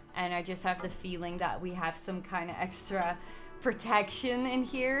deal, and I just have the feeling that we have some kind of extra protection in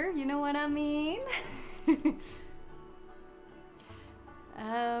here. You know what I mean?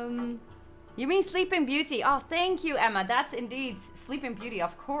 You mean Sleeping Beauty? Oh, thank you, Emma. That's indeed Sleeping Beauty,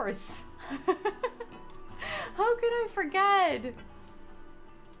 of course. How could I forget?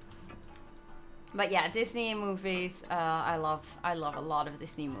 But yeah, Disney movies. I love a lot of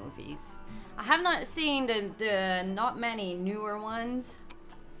Disney movies. I have not seen the not many newer ones.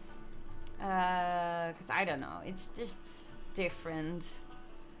 Cause I don't know. It's just different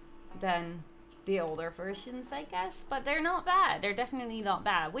than the older versions, I guess. But they're not bad. They're definitely not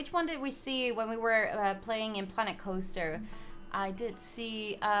bad. Which one did we see when we were playing in Planet Coaster? I did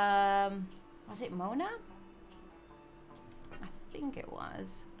see. Was it Mona? I think it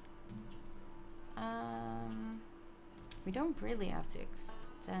was. We don't really have to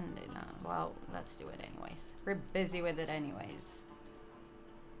extend it now. Well, let's do it anyways. We're busy with it anyways.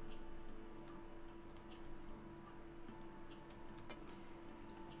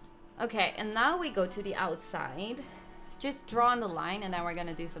 Okay, and now we go to the outside. Just draw on the line, and then we're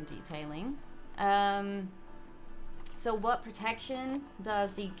gonna do some detailing. So what protection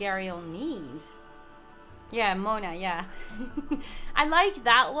does the Gharial need? Yeah, Mona, yeah. I like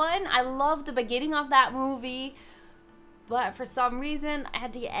that one. I love the beginning of that movie. But for some reason,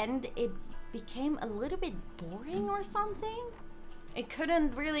 at the end, it became a little bit boring or something. It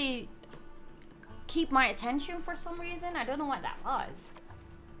couldn't really keep my attention for some reason. I don't know what that was.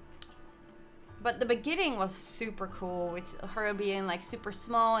 But the beginning was super cool. It's her being like super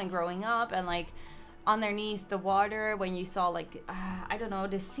small and growing up, and like underneath the water when you saw like, I don't know,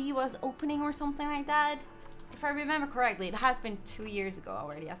 the sea was opening or something like that. If I remember correctly, it has been 2 years ago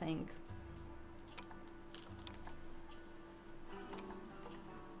already, I think.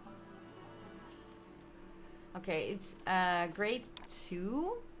 Okay, it's grade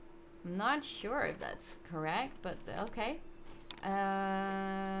 2. I'm not sure if that's correct, but okay.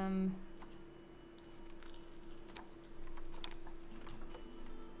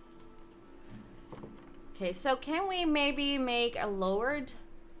 Okay, so can we maybe make a lowered?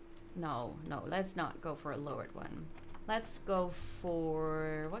 No, let's not go for a lowered one. Let's go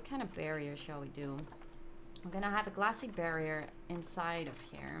for, what kind of barrier shall we do? I'm gonna have a glassy barrier inside of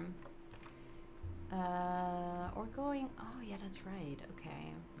here. Or going, oh yeah, that's right,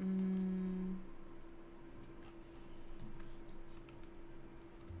 okay.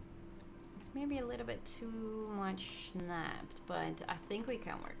 It's maybe a little bit too much snapped, but I think we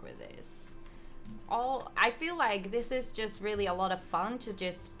can work with this. It's all, I feel like this is just really a lot of fun to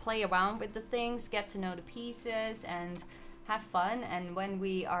just play around with the things, get to know the pieces, and have fun. And when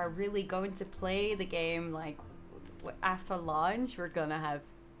we are really going to play the game, like after launch, we're gonna have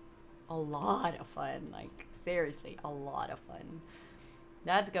a lot of fun. Like seriously, a lot of fun.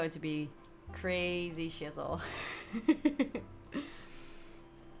 That's going to be crazy shizzle.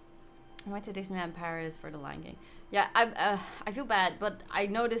 I went to Disneyland Paris for the Lion King. Yeah, I feel bad, but I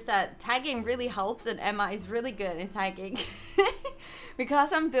noticed that tagging really helps, and Emma is really good in tagging.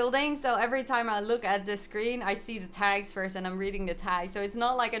 Because I'm building, so every time I look at the screen, I see the tags first, and I'm reading the tags. So it's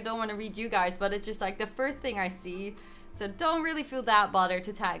not like I don't want to read you guys, but it's just like the first thing I see. So don't really feel that bothered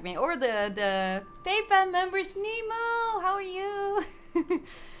to tag me. Or the PayFam members, Nemo, how are you?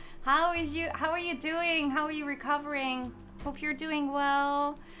 How are you doing? How are you recovering? Hope you're doing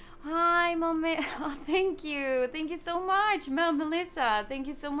well. Hi, Mom. Oh, thank you. Thank you so much, Melissa. Thank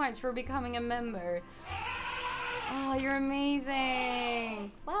you so much for becoming a member. Oh, you're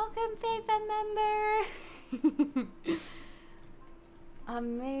amazing. Welcome, PayFam member.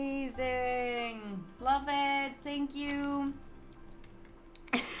 Amazing. Love it. Thank you.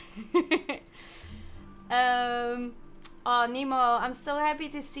 Oh, Nemo, I'm so happy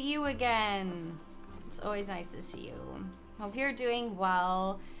to see you again. It's always nice to see you. Hope you're doing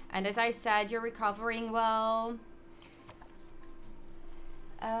well. And as I said, you're recovering well.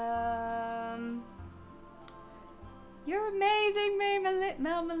 You're amazing,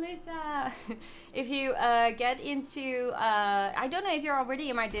 Mel Melissa. If you get into, I don't know if you're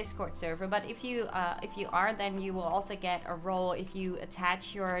already in my Discord server, but if you are, then you will also get a role if you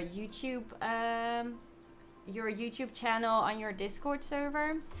attach your YouTube channel on your Discord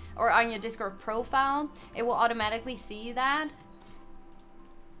server or on your Discord profile. It will automatically see that.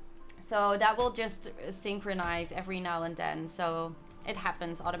 So that will just synchronize every now and then. So it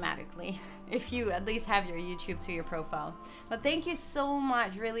happens automatically if you at least have your YouTube to your profile. But thank you so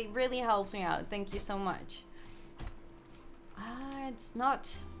much. Really, really helps me out. Thank you so much. It's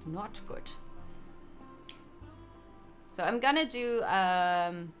not good. So I'm gonna do,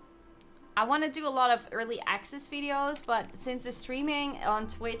 I want to do a lot of early access videos, but since the streaming on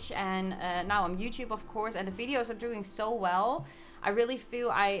Twitch and now on YouTube, of course, and the videos are doing so well, I really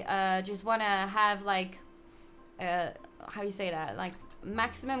feel I just want to have like, how you say that, like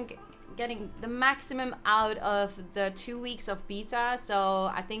maximum, getting the maximum out of the 2 weeks of beta. So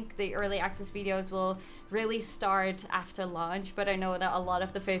I think the early access videos will really start after launch, but I know that a lot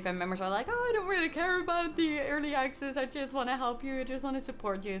of the FaveM members are like, oh, I don't really care about the early access, I just want to help you, I just want to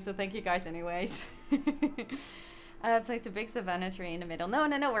support you, so thank you guys anyways. Place a big savanna tree in the middle. No,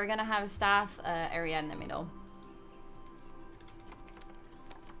 we're gonna have a staff area in the middle.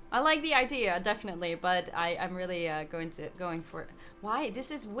 I like the idea, definitely, but I'm really going for it. Why? This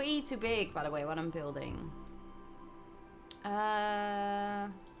is way too big, by the way, what I'm building.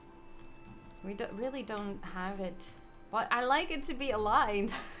 We really don't have it. Well, I like it to be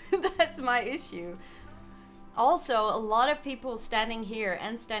aligned. That's my issue. Also, a lot of people standing here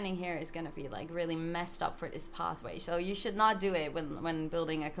and standing here is gonna be like really messed up for this pathway. So you should not do it when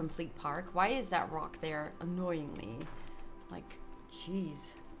building a complete park. Why is that rock there annoyingly? Like,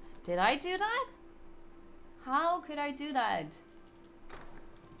 jeez. Did I do that? How could I do that?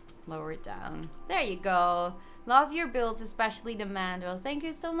 Lower it down. There you go. Love your builds, especially the mandrel. Thank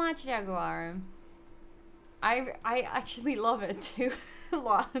you so much, Jaguar. I actually love it too a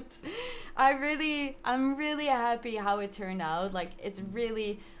lot. I'm really happy how it turned out. Like, it's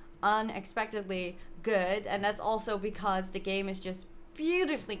really unexpectedly good, and that's also because the game is just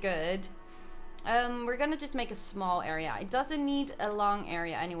beautifully good. We're gonna just make a small area. It doesn't need a long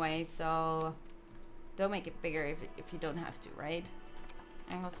area anyway, so don't make it bigger if you don't have to, right?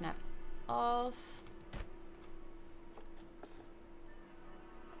 Angle snap off.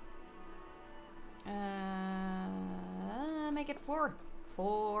 Make it 4.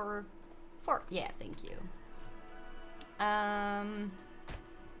 4. Yeah, thank you.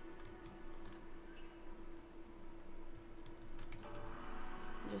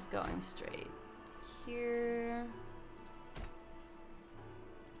 Just going straight here.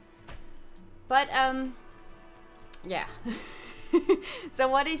 But yeah. So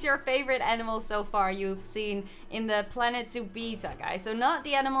what is your favorite animal so far you've seen in the Planet Zoo beta, guys? So not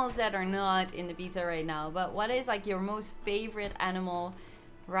the animals that are not in the beta right now, but what is like your most favorite animal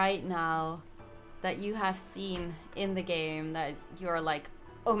right now that you have seen in the game that you're like,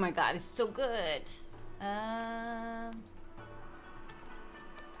 oh my god, it's so good? I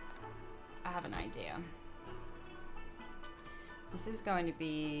have an idea. This is going to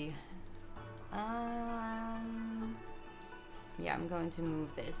be yeah, I'm going to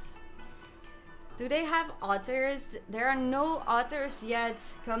move this. Do they have otters? There are no otters yet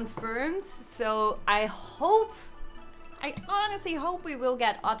confirmed, so I honestly hope we will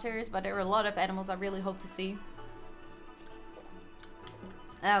get otters, but there are a lot of animals I really hope to see.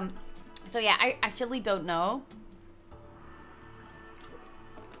 So yeah, I actually don't know.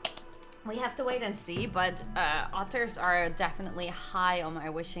 We have to wait and see, but otters are definitely high on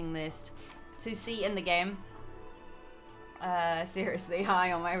my wishing list to see in the game. Seriously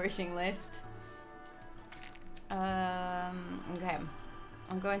high on my wishing list. Okay,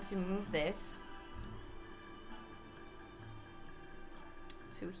 I'm going to move this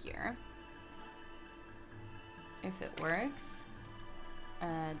to here. If it works.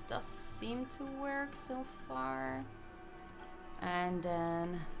 Does seem to work so far. And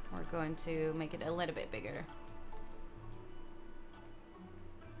then we're going to make it a little bit bigger.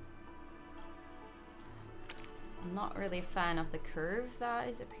 I'm not really a fan of the curve that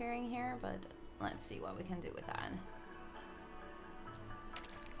is appearing here, but let's see what we can do with that.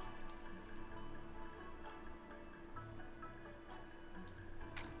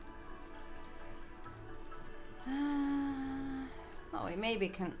 Oh, it maybe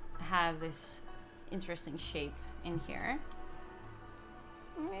can have this interesting shape in here.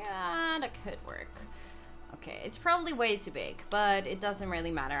 Yeah, that could work. Okay, it's probably way too big, but it doesn't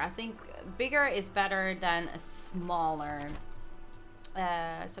really matter. I think bigger is better than a smaller.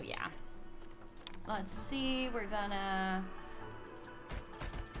 So yeah. Let's see, we're gonna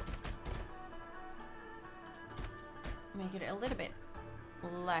make it a little bit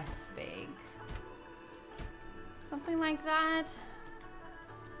less big. Something like that.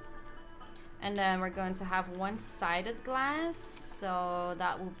 And then we're going to have one-sided glass, so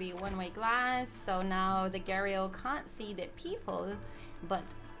that will be one-way glass. So now the Gharial can't see the people, but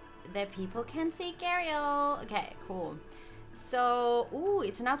the people can see Gharial. Okay, cool. So, ooh,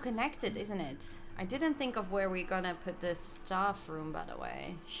 it's now connected, isn't it? I didn't think of where we're gonna put the staff room, by the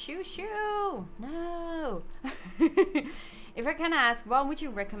way. Shoo shoo! No! If I can ask, what would you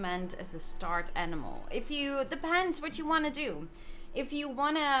recommend as a start animal? Depends what you want to do. If you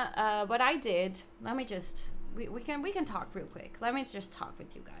wanna, what I did, let me just, we can talk real quick. Let me just talk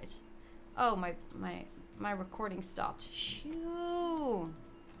with you guys. Oh, my recording stopped. Shoo!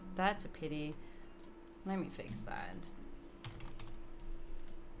 That's a pity. Let me fix that.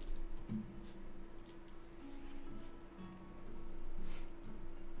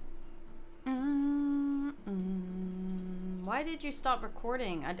 Why did you stop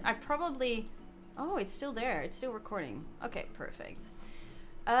recording? I probably... Oh, it's still there. It's still recording. Okay, perfect.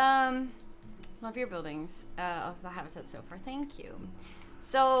 Love your buildings of the habitat so far. Thank you.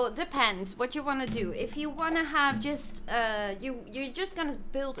 So, depends what you want to do. If you want to have just... you're just going to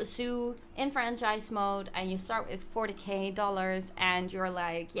build a zoo in franchise mode and you start with $40K and you're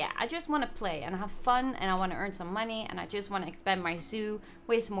like, yeah, I just want to play and have fun and I want to earn some money and I just want to expand my zoo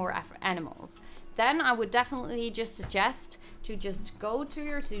with more animals. Then I would definitely just suggest to just go to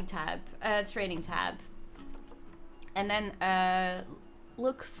your zoo tab, training tab, and then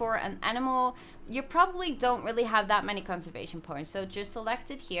look for an animal. You probably don't really have that many conservation points, so just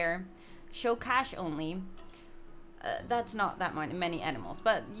select it here, show cash only. That's not that many animals,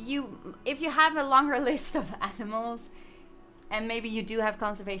 but if you have a longer list of animals, and maybe you do have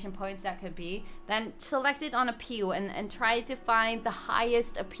conservation points, that could be, then select it on appeal and try to find the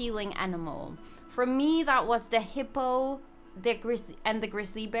highest appealing animal. For me, that was the hippo, the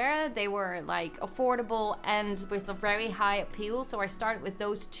grizzly bear. They were like affordable and with a very high appeal, so I started with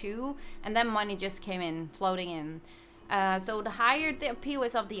those two, and then money just came in, floating in. So the higher the appeal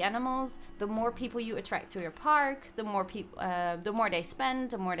is of the animals, the more people you attract to your park, the more they spend,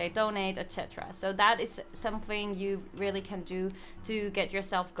 the more they donate, etc. So that is something you really can do to get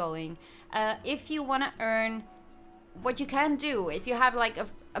yourself going. If you want to earn, what you can do, if you have like a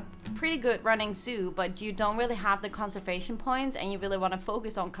pretty good running zoo, but you don't really have the conservation points and you really want to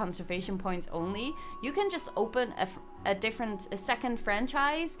focus on conservation points only, you can just open a second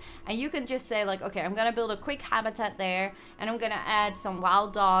franchise and you can just say like, okay, I'm gonna build a quick habitat there and I'm gonna add some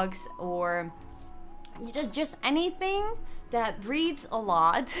wild dogs or just anything that breeds a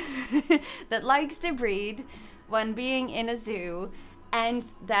lot that likes to breed when being in a zoo, and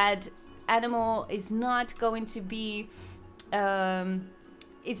that animal is not going to be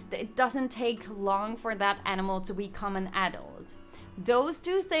it doesn't take long for that animal to become an adult. Those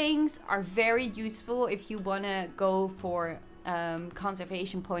two things are very useful if you want to go for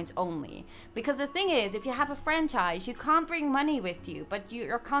conservation points only. Because the thing is, if you have a franchise, you can't bring money with you, but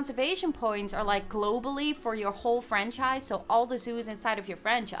your conservation points are like globally for your whole franchise, so all the zoos inside of your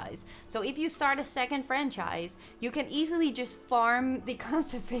franchise. So if you start a second franchise, you can easily just farm the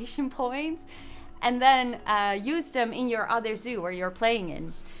conservation points and then use them in your other zoo where you're playing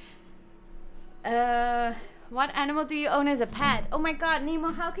in. What animal do you own as a pet? Oh my god,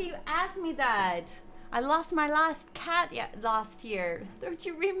 Nemo, how can you ask me that? I lost my last cat last year. Don't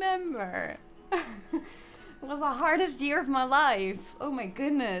you remember? It was the hardest year of my life. Oh my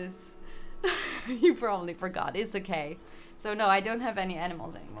goodness. You probably forgot. It's okay. So no, I don't have any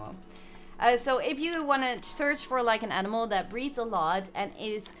animals anymore. So if you want to search for like an animal that breeds a lot and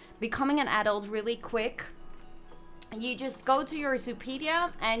is becoming an adult really quick, you just go to your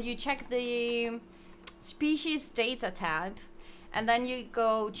Zoopedia and you check the species data tab, and then you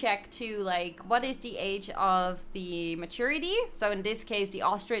go check to like what is the age of the maturity. So in this case, the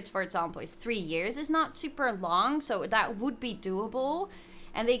ostrich, for example, is 3 years. It's not super long, so that would be doable.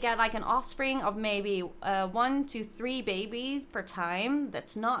 And they get like an offspring of maybe 1 to 3 babies per time.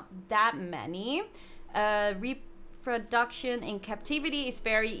 That's not that many. Reproduction in captivity is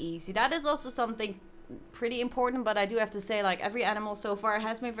very easy. That is also something pretty important, but I do have to say, like, every animal so far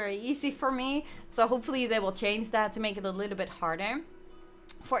has been very easy for me. So hopefully they will change that to make it a little bit harder.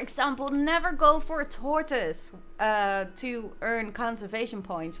 For example, never go for a tortoise to earn conservation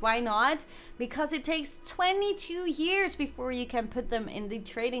points. Why not? Because it takes 22 years before you can put them in the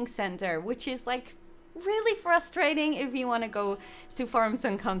trading center, which is like really frustrating if you want to go to farm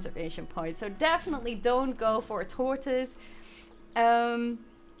some conservation points. So definitely don't go for a tortoise. Or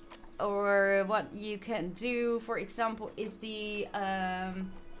what you can do, for example, is the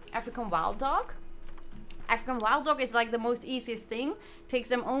African wild dog. African wild dog is like the most easiest thing. Takes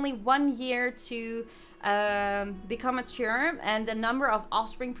them only 1 year to become mature, and the number of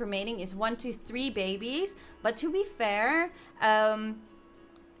offspring per mating is 1 to 3 babies. But to be fair,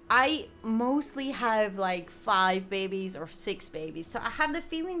 I mostly have like 5 babies or 6 babies. So I have the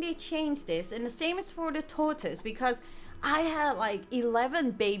feeling they changed this, and the same is for the tortoise, because I had like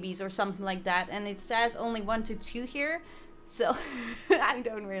 11 babies or something like that, and it says only 1 to 2 here. So I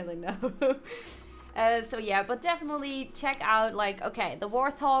don't really know. So yeah, but definitely check out, like, okay, the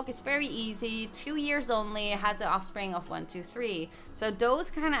warthog is very easy, 2 years only, has an offspring of 1 to 3. So those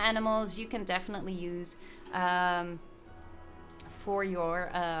kind of animals you can definitely use for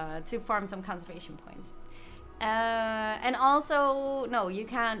your to farm some conservation points. And also, no, you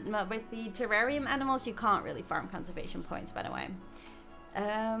can't, with the terrarium animals, you can't really farm conservation points, by the way.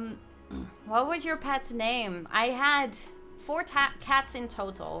 What was your pet's name? I had 4 cats in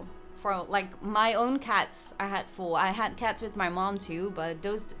total. For like my own cats, I had 4. I had cats with my mom too, but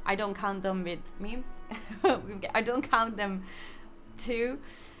those, I don't count them with me. I don't count them too.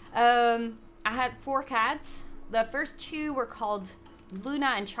 I had 4 cats. The first 2 were called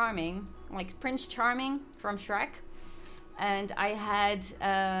Luna and Charming, like Prince Charming from Shrek. And I had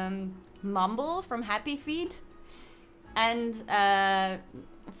Mumble from Happy Feet. And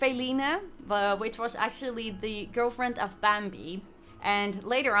Felina, which was actually the girlfriend of Bambi. And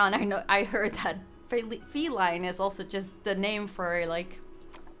later on, I heard that feline is also just the name for like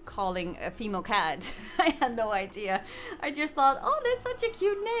calling a female cat. I had no idea. I just thought, oh, that's such a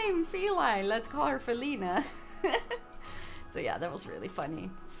cute name, feline. Let's call her Felina. So yeah, that was really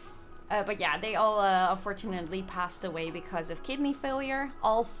funny. But yeah, they all unfortunately passed away because of kidney failure.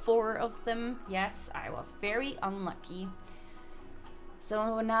 All 4 of them. Yes, I was very unlucky.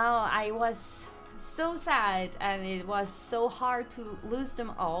 So now I was so sad, and it was so hard to lose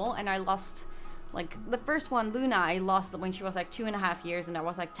them all, and I lost, like, the first one, Luna, I lost when she was like 2.5 years, and that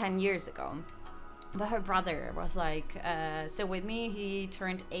was like 10 years ago. But her brother was like so with me, he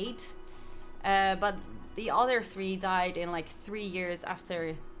turned 8, but the other 3 died in like 3 years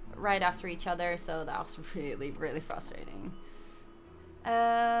after, right after each other, so that was really frustrating.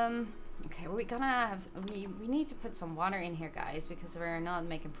 Okay, we're gonna have, we need to put some water in here, guys, because we're not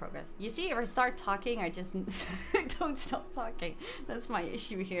making progress. You see, if I start talking, I just don't stop talking. That's my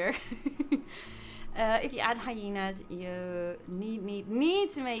issue here. If you add hyenas, you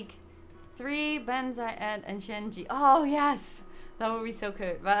need to make 3 Banzai and Shenji. Oh yes, that would be so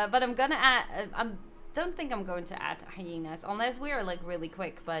good. But I'm gonna add. Don't think I'm going to add hyenas unless we are like really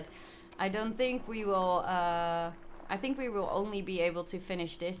quick. But I don't think we will. I think we will only be able to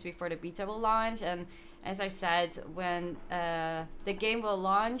finish this before the beta will launch. And as I said, when the game will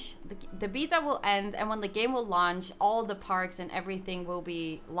launch, the beta will end, and when the game will launch, all the parks and everything will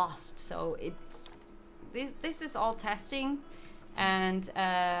be lost. So it's this is all testing, and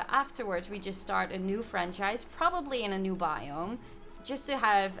afterwards we just start a new franchise, probably in a new biome, just to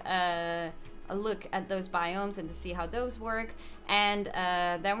have a look at those biomes and to see how those work. And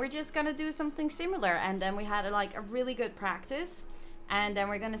then we're just gonna do something similar, and then we had like a really good practice, and then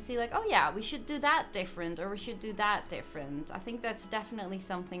we're gonna see like, oh yeah, we should do that different, or we should do that different. I think that's definitely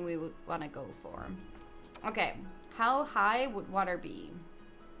something we would want to go for. Okay, how high would water be?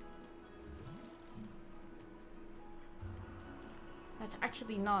 That's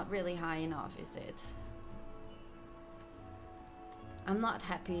actually not really high enough, is it? I'm not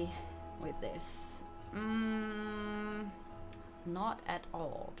happy with this. Not at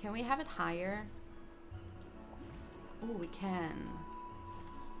all. Can we have it higher? Oh, we can.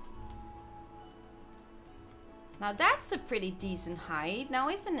 Now that's a pretty decent height now,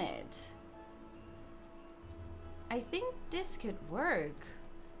 isn't it? I think this could work.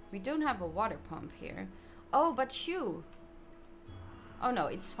 We don't have a water pump here. Oh, but shoo. Oh no,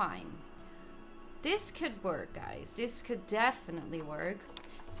 it's fine. This could work, guys. This could definitely work.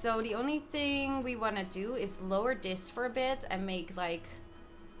 So the only thing we want to do is lower this for a bit and make like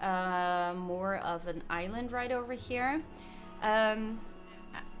more of an island right over here. Can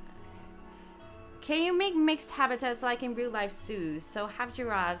you make mixed habitats like in real life zoos? So have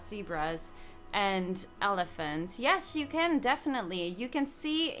giraffes, zebras, and elephants. Yes, you can, definitely. You can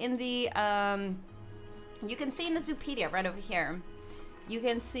see in the Zoopedia right over here. you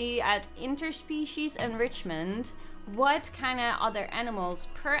can see at interspecies enrichment what kind of other animals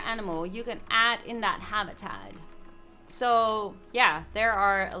per animal you can add in that habitat. So yeah, there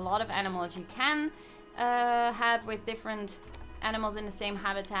are a lot of animals you can have with different animals in the same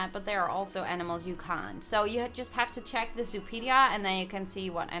habitat, but there are also animals you can't. So you just have to check the Zoopedia and then you can see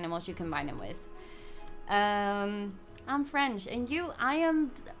what animals you combine them with. I'm French and you, I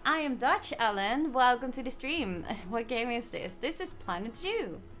am Dutch, Alan. Welcome to the stream. What game is this? This is Planet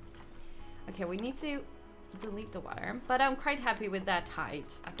Zoo. Okay, we need to delete the water, but I'm quite happy with that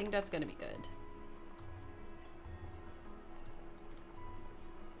height. I think that's gonna be good.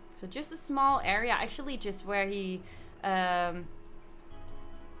 So just a small area, actually just where he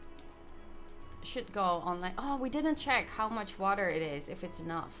should go on like, oh, we didn't check how much water it is, if it's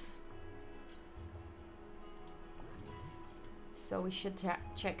enough. So we should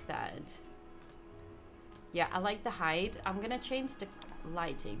check that. Yeah, I like the height. I'm gonna change the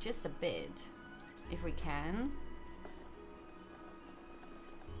lighting just a bit, if we can.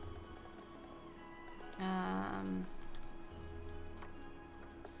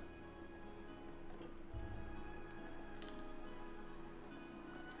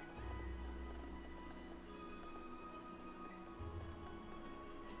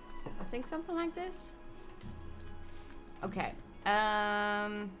 I think something like this. Okay.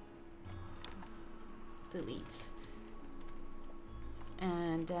 Delete.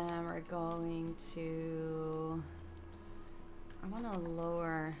 And we're going to, I want to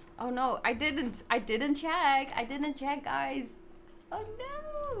lower. Oh no, I didn't check, guys. Oh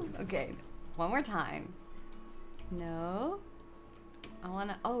no. Okay, one more time. No. I want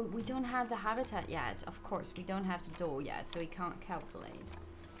to, oh, we don't have the habitat yet. Of course, we don't have the door yet, so we can't calculate.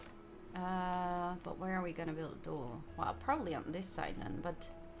 But where are we gonna build a door? Well, probably on this side then, but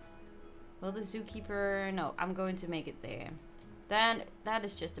will the zookeeper? No, I'm going to make it there. Then that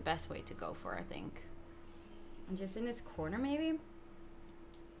is just the best way to go for, I think. I'm just in this corner maybe.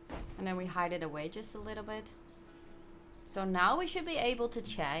 And then we hide it away just a little bit. So now we should be able to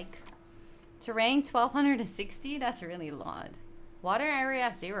check. Terrain 1260, that's really a lot. Water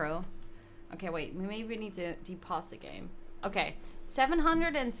area 0. Okay, wait, maybe we need to depause the game. Okay,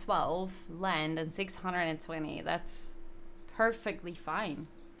 712 land and 620. That's perfectly fine.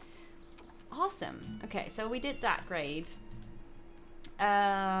 Awesome. Okay, so we did that grade.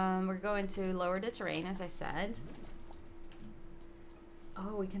 We're going to lower the terrain, as I said.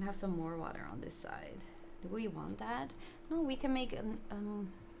 Oh, we can have some more water on this side. Do we want that? No, we can make an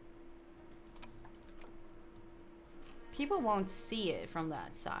people won't see it from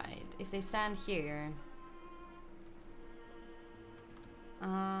that side. If they stand here,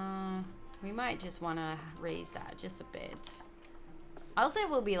 we might just want to raise that just a bit. Also, it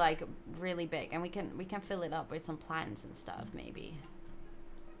will be like really big, and we can fill it up with some plants and stuff, maybe.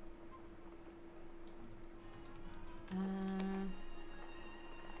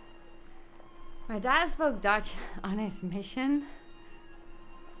 My dad spoke Dutch on his mission.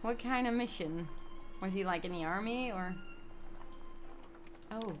 What kind of mission? Was he like in the army or?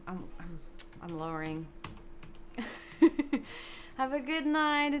 Oh, I'm lowering. Have a good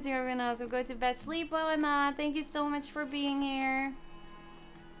night. It's Jorvina. So go to bed. Sleep well, Emma. Thank you so much for being here.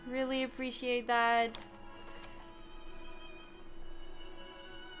 Really appreciate that.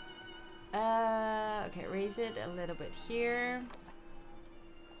 Okay, raise it a little bit here.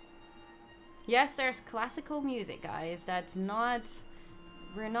 Yes, there's classical music, guys. That's not,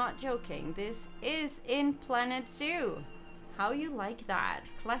 we're not joking. This is in Planet Zoo. How you like that?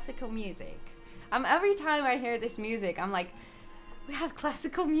 Classical music. Every time I hear this music, I'm like, we have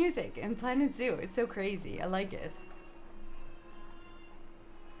classical music in Planet Zoo. It's so crazy. I like it.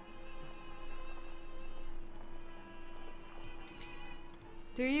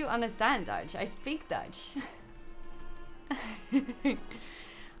 Do you understand Dutch? I speak Dutch.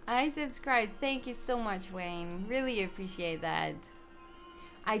 I subscribe. Thank you so much, Wayne. Really appreciate that.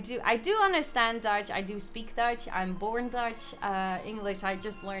 I do understand Dutch. I do speak Dutch. I'm born Dutch. English I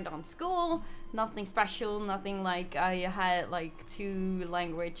just learned on school. Nothing special. Nothing like I had like 2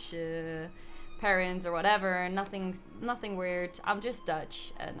 language parents or whatever. Nothing weird. I'm just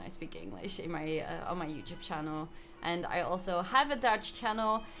Dutch and I speak English in my on my YouTube channel. And I also have a Dutch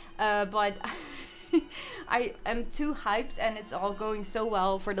channel, but I am too hyped and it's all going so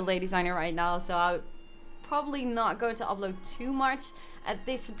well for the Lady Designer right now. So I'm probably not going to upload too much at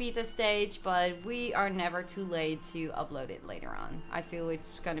this beta stage, but we are never too late to upload it later on. I feel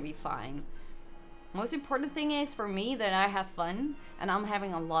it's gonna be fine. Most important thing is for me that I have fun, and I'm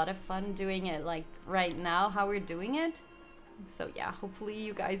having a lot of fun doing it like right now, how we're doing it. So yeah, hopefully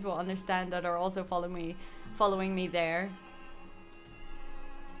you guys will understand that or also following me there.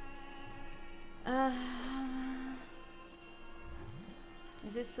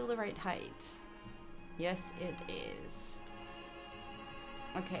 Is this still the right height? Yes, it is.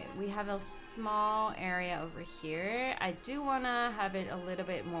 Okay, we have a small area over here. I do want to have it a little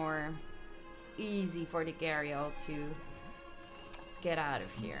bit more easy for the Gharial to get out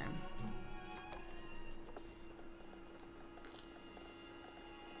of here.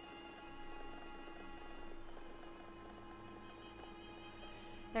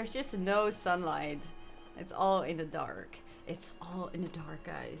 There's just no sunlight. It's all in the dark. It's all in the dark,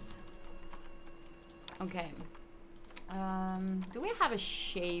 guys. Okay. Do we have a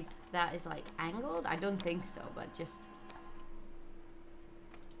shape that is like angled? I don't think so, but just...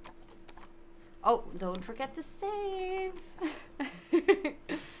 Oh, don't forget to save.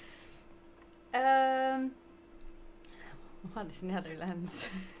 What is Netherlands?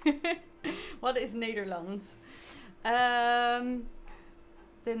 What is Netherlands? The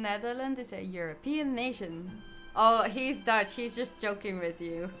Netherlands is a European nation. Oh, he's Dutch. He's just joking with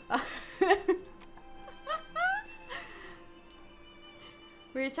you.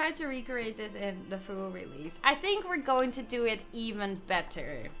 We're trying to recreate this in the full release. I think we're going to do it even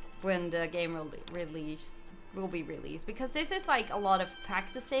better when the game will be released, because this is like a lot of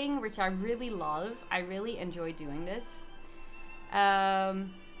practicing, which I really love. I really enjoy doing this.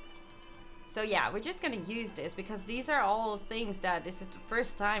 So yeah, we're just gonna use this because these are all things that this is the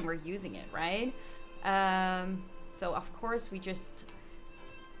first time we're using it, right? So of course we just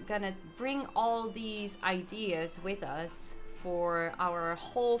gonna bring all these ideas with us for our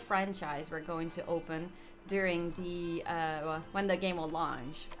whole franchise we're going to open during the when the game will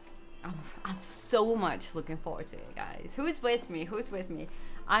launch. I'm so much looking forward to it, guys. Who's with me? Who's with me?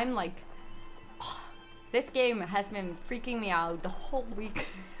 I'm like, oh, this game has been freaking me out the whole week.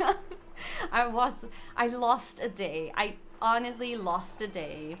 I lost a day. I honestly lost a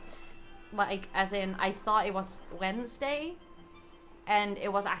day. Like, as in, I thought it was Wednesday and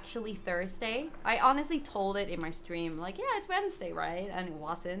it was actually Thursday. I honestly told it in my stream, like, yeah, it's Wednesday, right? And it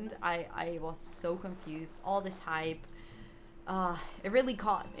wasn't. I was so confused. All this hype. It really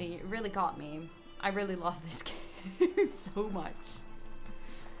caught me. It really caught me. I really love this game so much.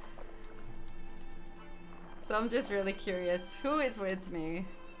 So I'm just really curious. Who is with me?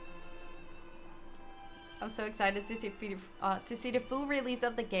 I'm so excited to see the full release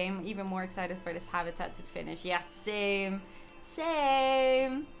of the game. Even more excited for this habitat to finish. Yes, same.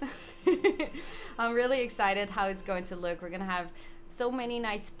 Same. I'm really excited how it's going to look. We're gonna have so many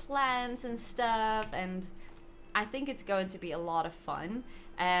nice plants and stuff, and I think it's going to be a lot of fun.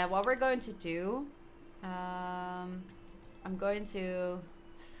 What we're going to do, I'm going to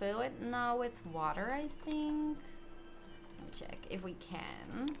fill it now with water, I think. Let me check if we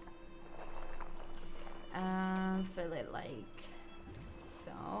can. Fill it like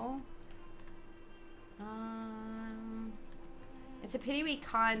so. It's a pity we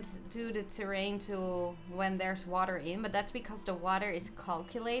can't do the terrain tool when there's water in, but that's because the water is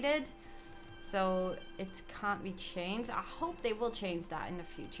calculated, so it can't be changed. I hope they will change that in the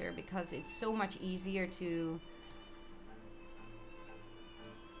future because it's so much easier to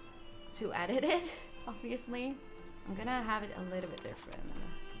edit it, obviously. I'm gonna have it a little bit different.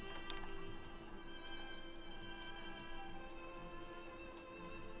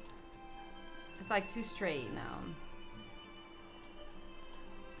 It's like too straight now.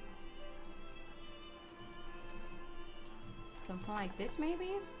 Something like this, maybe?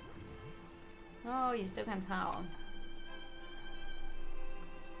 Oh, you still can't tell.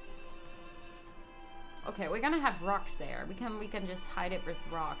 Okay, we're gonna have rocks there. We can just hide it with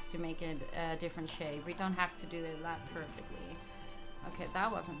rocks to make it a different shape. We don't have to do it that perfectly. Okay,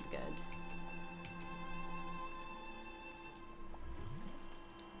 that wasn't good.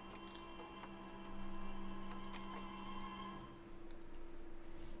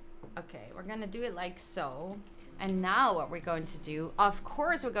 Okay, we're gonna do it like so. And now what we're going to do, of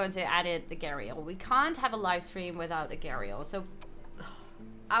course we're going to add it the Gharial. We can't have a live stream without the Gharial. So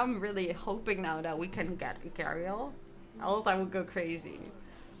I'm really hoping now that we can get a Gharial. Else I will go crazy.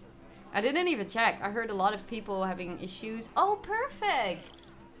 I didn't even check. I heard a lot of people having issues. Oh,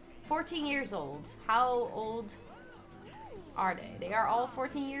 perfect. 14 years old. How old are they? They are all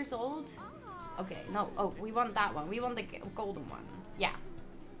 14 years old? Okay, no. Oh, we want that one. We want the golden one. Yeah.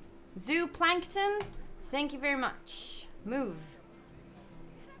 Zooplankton. Thank you very much. Move.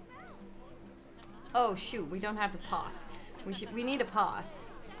 Oh shoot, we don't have a path. We need a path.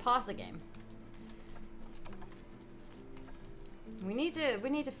 Pause the game. We need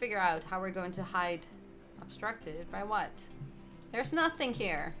to figure out how we're going to hide obstructed by what? There's nothing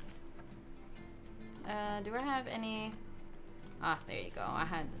here. Do I have any? Ah, there you go. I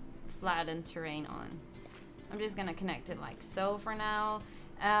had flattened terrain on. I'm just gonna connect it like so for now.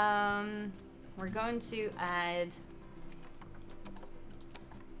 We're going to add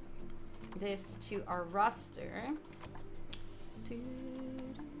this to our roster.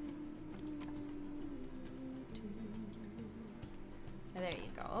 There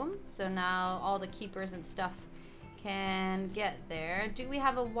you go. So now all the keepers and stuff can get there. Do we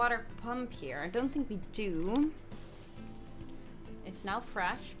have a water pump here? I don't think we do. It's now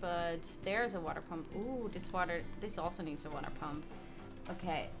fresh, but there's a water pump. Ooh, this also needs a water pump.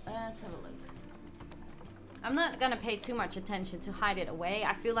 Okay, let's have a look. I'm not gonna pay too much attention to hide it away.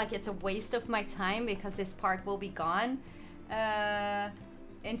 I feel like it's a waste of my time because this park will be gone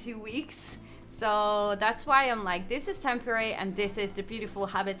in 2 weeks. So that's why I'm like, this is temporary and this is the beautiful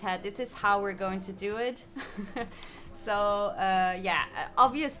habitat. This is how we're going to do it. So yeah,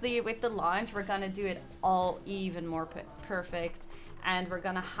 obviously with the launch, we're gonna do it all even more perfect. And we're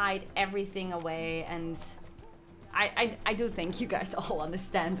gonna hide everything away. And I do think you guys all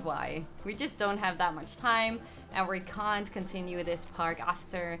understand why. We just don't have that much time. And we can't continue this park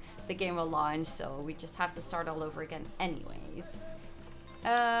after the game will launch. So we just have to start all over again anyways.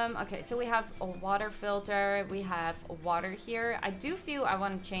 Okay, so we have a water filter, we have water here. I do feel I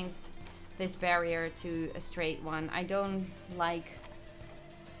want to change this barrier to a straight one. I don't like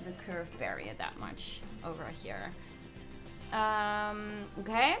the curved barrier that much over here.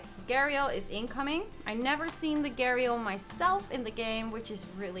 Okay, Gharial is incoming. I never seen the Gharial myself in the game, which is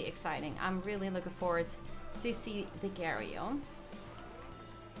really exciting. I'm really looking forward to see the Gharial.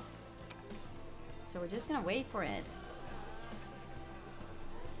 So we're just gonna wait for it.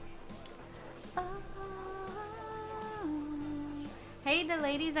 Hey, the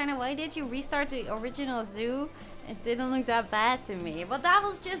ladies, I know, why did you restart the original zoo? It didn't look that bad to me. But that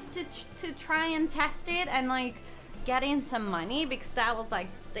was just to try and test it and like get in some money, because that was like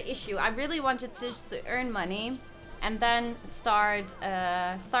the issue. I really wanted just to earn money and then start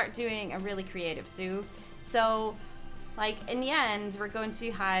doing a really creative zoo. So like in the end, we're going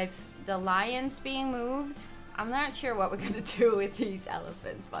to have the lions being moved. I'm not sure what we're gonna do with these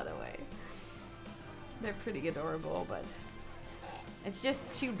elephants, by the way. They're pretty adorable, but it's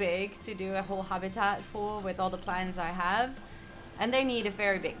just too big to do a whole habitat full with all the plants I have. And they need a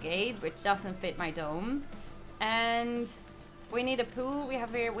very big gate, which doesn't fit my dome. And we need a poo. We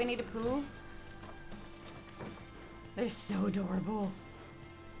need a poo. They're so adorable.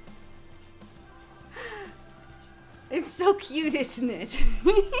 It's so cute, isn't it?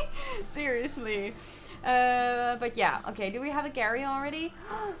 Seriously. But yeah, okay, do we have a Gharial already?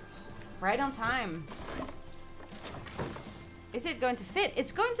 Right on time. Is it going to fit?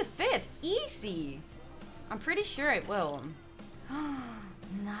 It's going to fit. Easy. I'm pretty sure it will.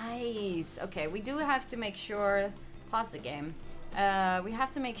 Nice. Okay, we do have to make sure... Pause the game. We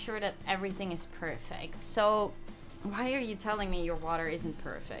have to make sure that everything is perfect. So, why are you telling me your water isn't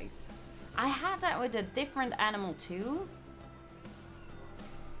perfect? I had that with a different animal too.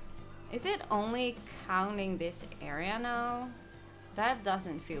 Is it only counting this area now? That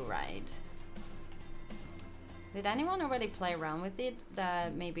doesn't feel right. Did anyone already play around with it?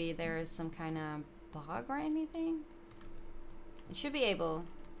 That maybe there is some kind of bug or anything? It should be able...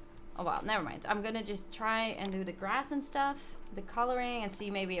 Oh well, never mind. I'm gonna just try and do the grass and stuff, the coloring, and see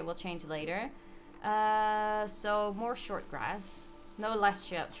maybe it will change later. So more short grass. No less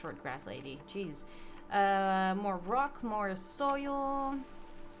short grass, lady. Jeez. More rock, more soil.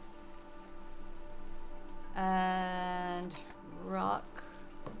 And rock.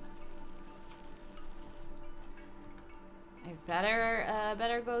 It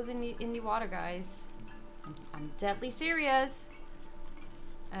better goes in the water, guys. I'm deadly serious.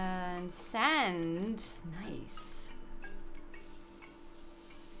 And sand, nice.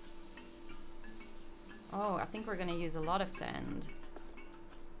 Oh, I think we're gonna use a lot of sand.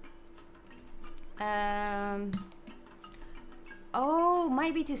 Oh,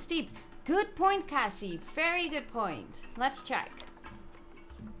 might be too steep. Good point, Cassie. Very good point. Let's check.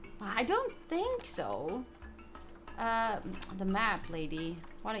 I don't think so. The map, lady.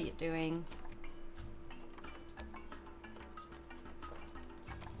 What are you doing?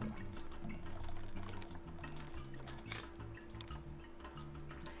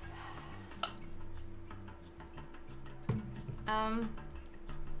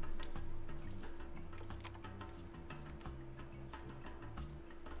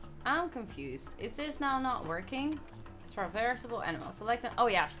 I'm confused. Is this now not working? Traversable animal. Select an... Oh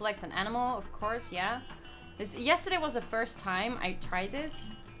yeah, select an animal, of course, yeah. Yesterday was the first time I tried this.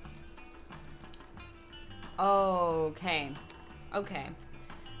 Okay. Okay.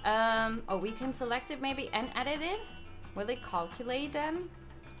 Oh, we can select it maybe and edit it? Will it calculate then?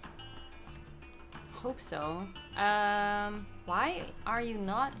 hope so. Why are you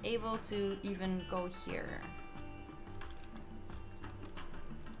not able to even go here?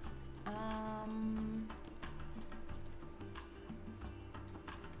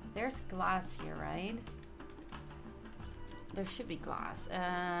 There's glass here, right? There should be glass.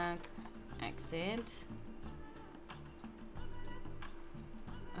 Exit.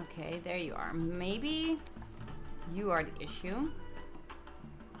 Okay, there you are. Maybe you are the issue.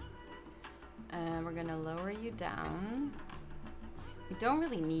 We're gonna lower you down. We don't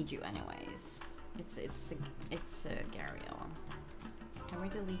really need you anyways. It's Gharial. Can we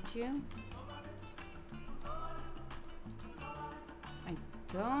delete you? I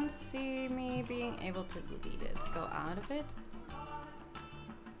don't see me being able to delete it. Go out of it.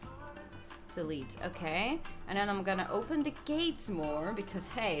 Delete. Okay. And then I'm gonna open the gates more because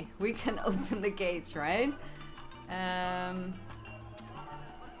hey, we can open the gates, right?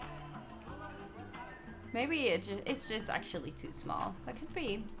 Maybe it's just actually too small. That could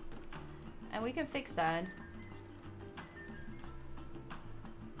be. And we can fix that.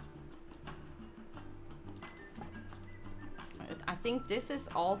 I think this is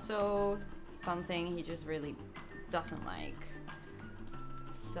also something he just really doesn't like.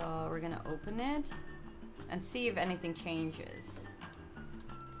 So we're gonna open it and see if anything changes.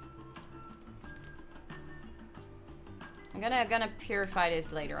 I'm gonna purify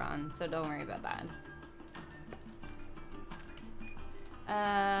this later on, so don't worry about that.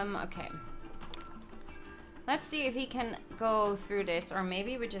 Okay. Let's see if he can go through this, or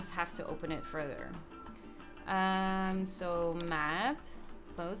maybe we just have to open it further. So map,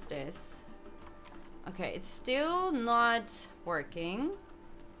 close this. Okay, it's still not working.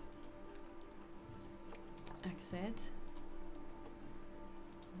 Exit.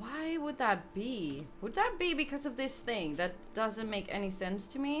 Why would that be? Would that be because of this thing? That doesn't make any sense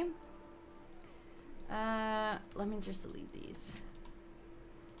to me. Let me just delete these.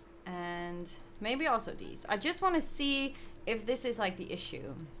 And maybe also these. I just want to see if this is like the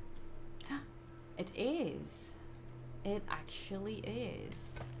issue. It is. It actually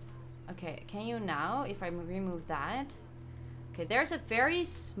is. Okay, can you now, if I remove that? Okay, there's a very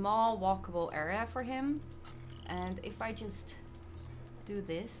small walkable area for him. And if I just do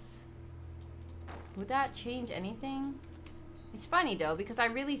this, would that change anything? It's funny though, because I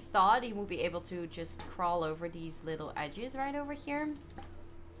really thought he would be able to just crawl over these little edges right over here.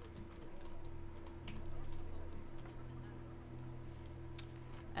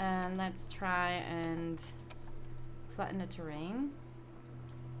 And let's try and flatten the terrain.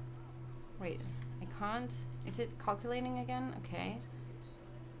 Wait, I can't. Is it calculating again? Okay.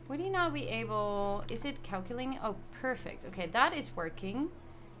 Would he now be able... Is it calculating? Oh, perfect. Okay, that is working.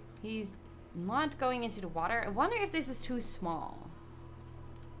 He's not going into the water. I wonder if this is too small.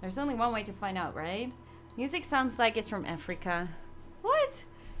 There's only one way to find out, right? Music sounds like it's from Africa. What?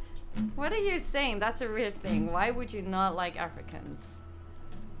 What are you saying? That's a weird thing. Why would you not like Africans?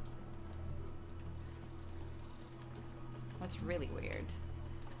 That's really weird.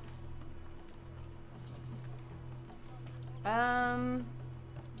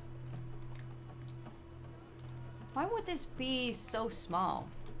 Why would this be so small?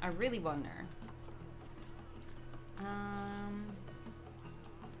 I really wonder.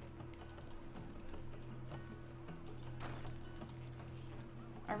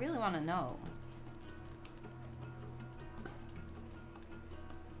 I really want to know.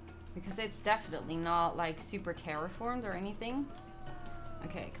 Because it's definitely not like super terraformed or anything.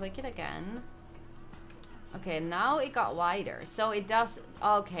 Okay, click it again. Okay, now it got wider. So it does,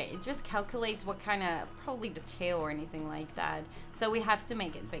 okay, it just calculates what kind of, probably the tail or anything like that. So we have to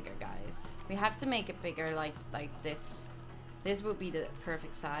make it bigger, guys. We have to make it bigger like this. This would be the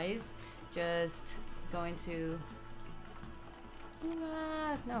perfect size. Just going to,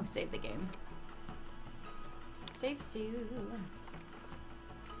 no, save the game. Save soon.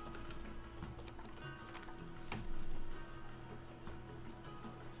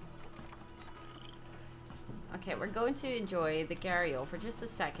 Okay, we're going to enjoy the Gharial for just a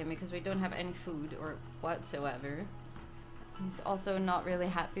second because we don't have any food or whatsoever. He's also not really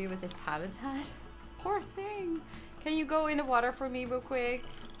happy with his habitat. Poor thing. Can you go in the water for me real quick?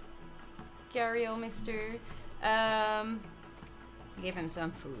 Gharial, mister. Give him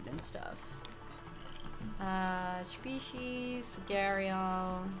some food and stuff. Species,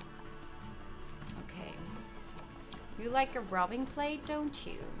 Gharial. Okay. You like a rubbing plate, don't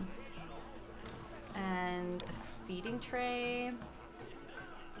you? And a feeding tray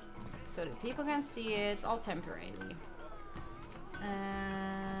so that people can see it. It's all temporary.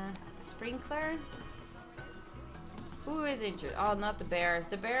 Sprinkler. Who is injured? Oh, not the bears.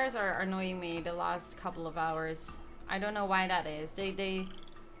 The bears are annoying me the last couple of hours. I don't know why that is. They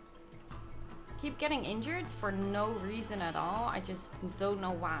keep getting injured for no reason at all. I just don't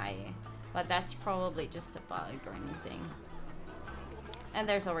know why. But that's probably just a bug or anything. And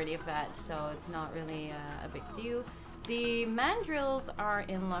there's already a vet, so it's not really a big deal. The mandrills are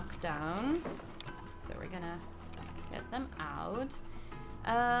in lockdown. So we're gonna get them out.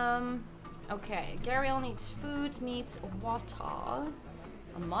 Okay, Gharial needs food, needs water.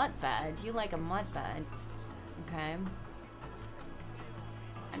 A mud bed? You like a mud bed? Okay.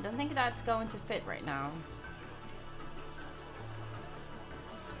 I don't think that's going to fit right now.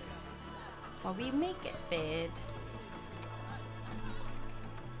 Well, we make it fit.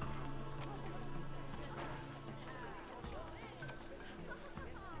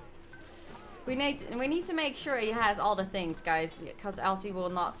 We need to make sure he has all the things, guys, because else he will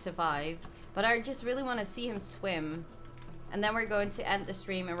not survive. But I just really want to see him swim. And then we're going to end the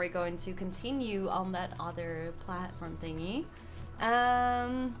stream and we're going to continue on that other platform thingy.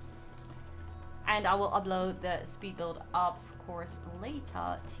 And I will upload the speed build of course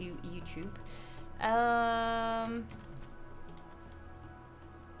later to YouTube.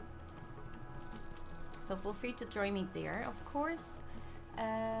 So feel free to join me there, of course.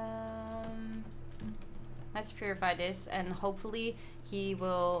 Let's purify this, and hopefully he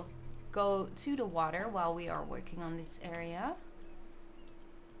will go to the water while we are working on this area.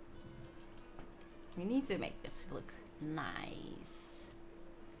 We need to make this look nice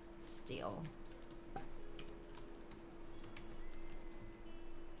still.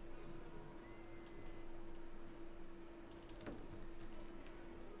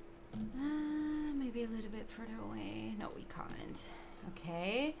 Maybe a little bit further away. No, we can't.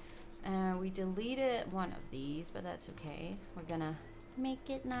 Okay. We deleted one of these, but that's okay. We're gonna make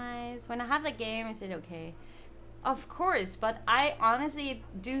it nice. When I have the game, I said okay. Of course, but I honestly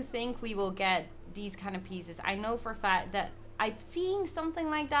do think we will get these kind of pieces. I know for a fact that I've seen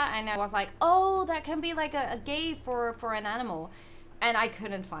something like that, and I was like, oh, that can be like a gate for an animal. And I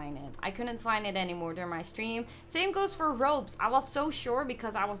couldn't find it. I couldn't find it anymore during my stream. Same goes for ropes. I was so sure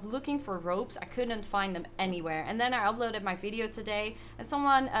because I was looking for ropes. I couldn't find them anywhere. And then I uploaded my video today. And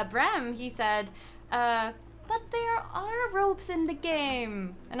someone, Bram, he said, but there are ropes in the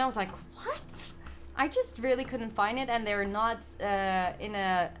game. And I was like, what? I just really couldn't find it. And they're not in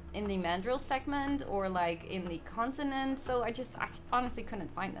the mandrill segment or like in the continent. So I honestly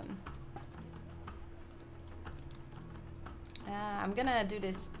couldn't find them. I'm gonna do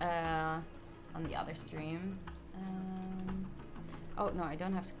this on the other stream. Oh no, I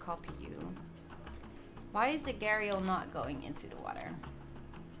don't have to copy you. Why is the Gharial not going into the water?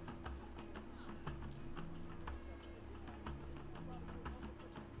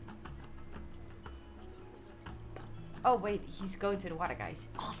 Oh wait, he's going to the water, guys.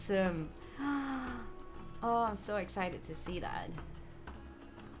 Awesome. Oh, I'm so excited to see that.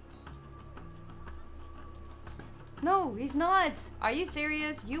 No, he's not. Are you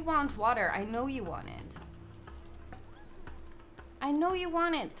serious? You want water. I know you want it. I know you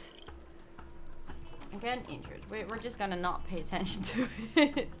want it. Again, injured. We're just gonna not pay attention to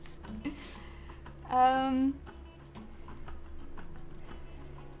it. I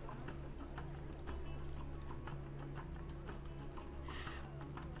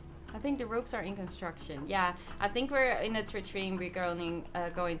think the ropes are in construction. Yeah, I think we're in a Twitch stream. We're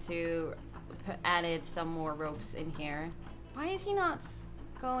going to added some more ropes in here. Why is he not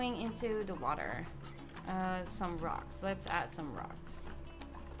going into the water? Some rocks. Let's add some rocks.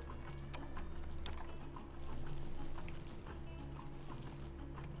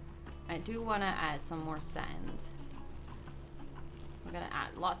 I do want to add some more sand. We're gonna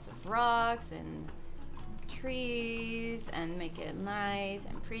add lots of rocks and trees and make it nice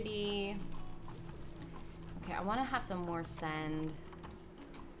and pretty. Okay, I want to have some more sand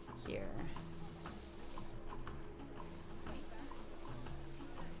here.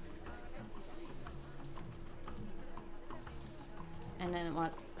 And then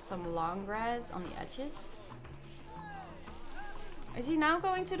what? Some long grass on the edges. Is he now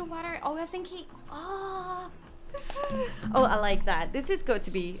going to the water? Oh, I think he... Oh, oh, I like that. This is going to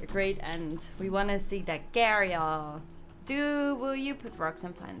be a great end. We want to see that Gharial. Will you put rocks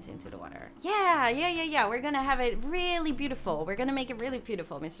and plants into the water? Yeah. We're gonna have it really beautiful. We're gonna make it really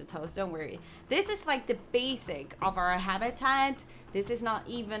beautiful, Mr. Toast. Don't worry. This is like the basic of our habitat. This is not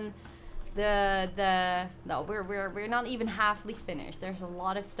even no, we're not even halfly finished. There's a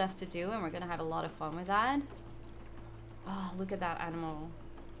lot of stuff to do, and we're gonna have a lot of fun with that. Oh, look at that animal.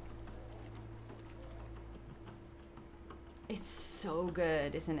 It's so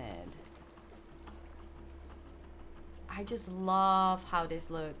good, isn't it? I just love how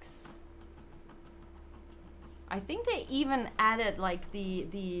this looks. I think they even added like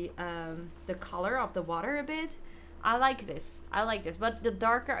the color of the water a bit. I like this. I like this. But the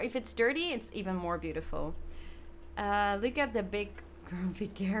darker, if it's dirty, it's even more beautiful. Look at the big grumpy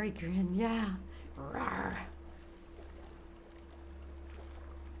Gary grin. Yeah. Rawr.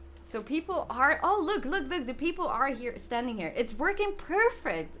 So people are, oh look, the people are here, standing here. It's working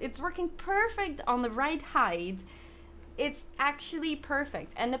perfect. It's working perfect on the right height. It's actually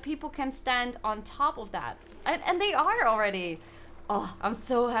perfect. And the people can stand on top of that. And they are already. Oh, I'm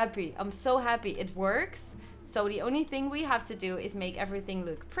so happy. I'm so happy. It works. So the only thing we have to do is make everything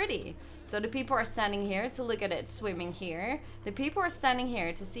look pretty. So the people are standing here to look at it swimming here. The people are standing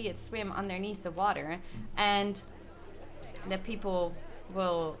here to see it swim underneath the water. And the people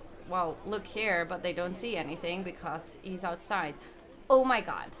will, well, look here, but they don't see anything because he's outside. Oh my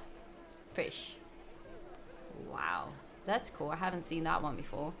god. Fish. Wow. That's cool. I haven't seen that one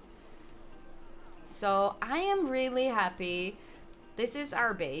before. So I am really happy. This is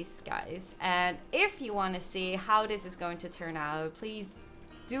our base, guys. And if you want to see how this is going to turn out, please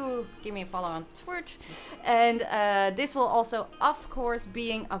do give me a follow on Twitch. And this will also, of course,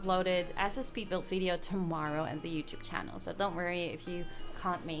 being uploaded as a speed build video tomorrow on the YouTube channel. So don't worry if you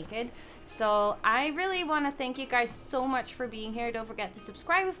can't make it. So I really want to thank you guys so much for being here. Don't forget to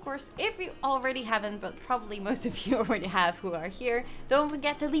subscribe, of course, if you already haven't, but probably most of you already have who are here. Don't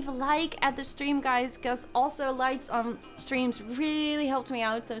forget to leave a like at the stream, guys, because also likes on streams really helped me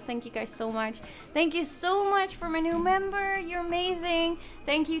out. So thank you guys so much. Thank you so much for my new member. You're amazing.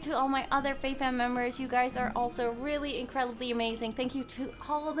 Thank you to all my other FaveFam members. You guys are also really incredibly amazing. Thank you to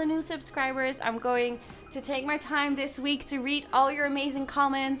all the new subscribers. I'm going to take my time this week to read all your amazing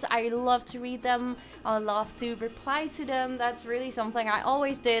comments. I love to read them. I love to reply to them. That's really something I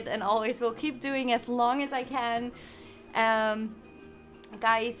always did and always will keep doing as long as I can.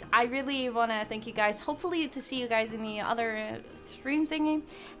 Guys, I really want to thank you guys. Hopefully to see you guys in the other stream thingy.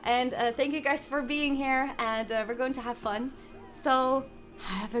 And thank you guys for being here. And we're going to have fun. So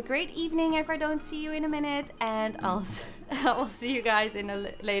have a great evening if I don't see you in a minute. And I will see you guys in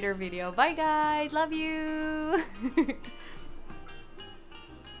a later video. Bye guys. Love you.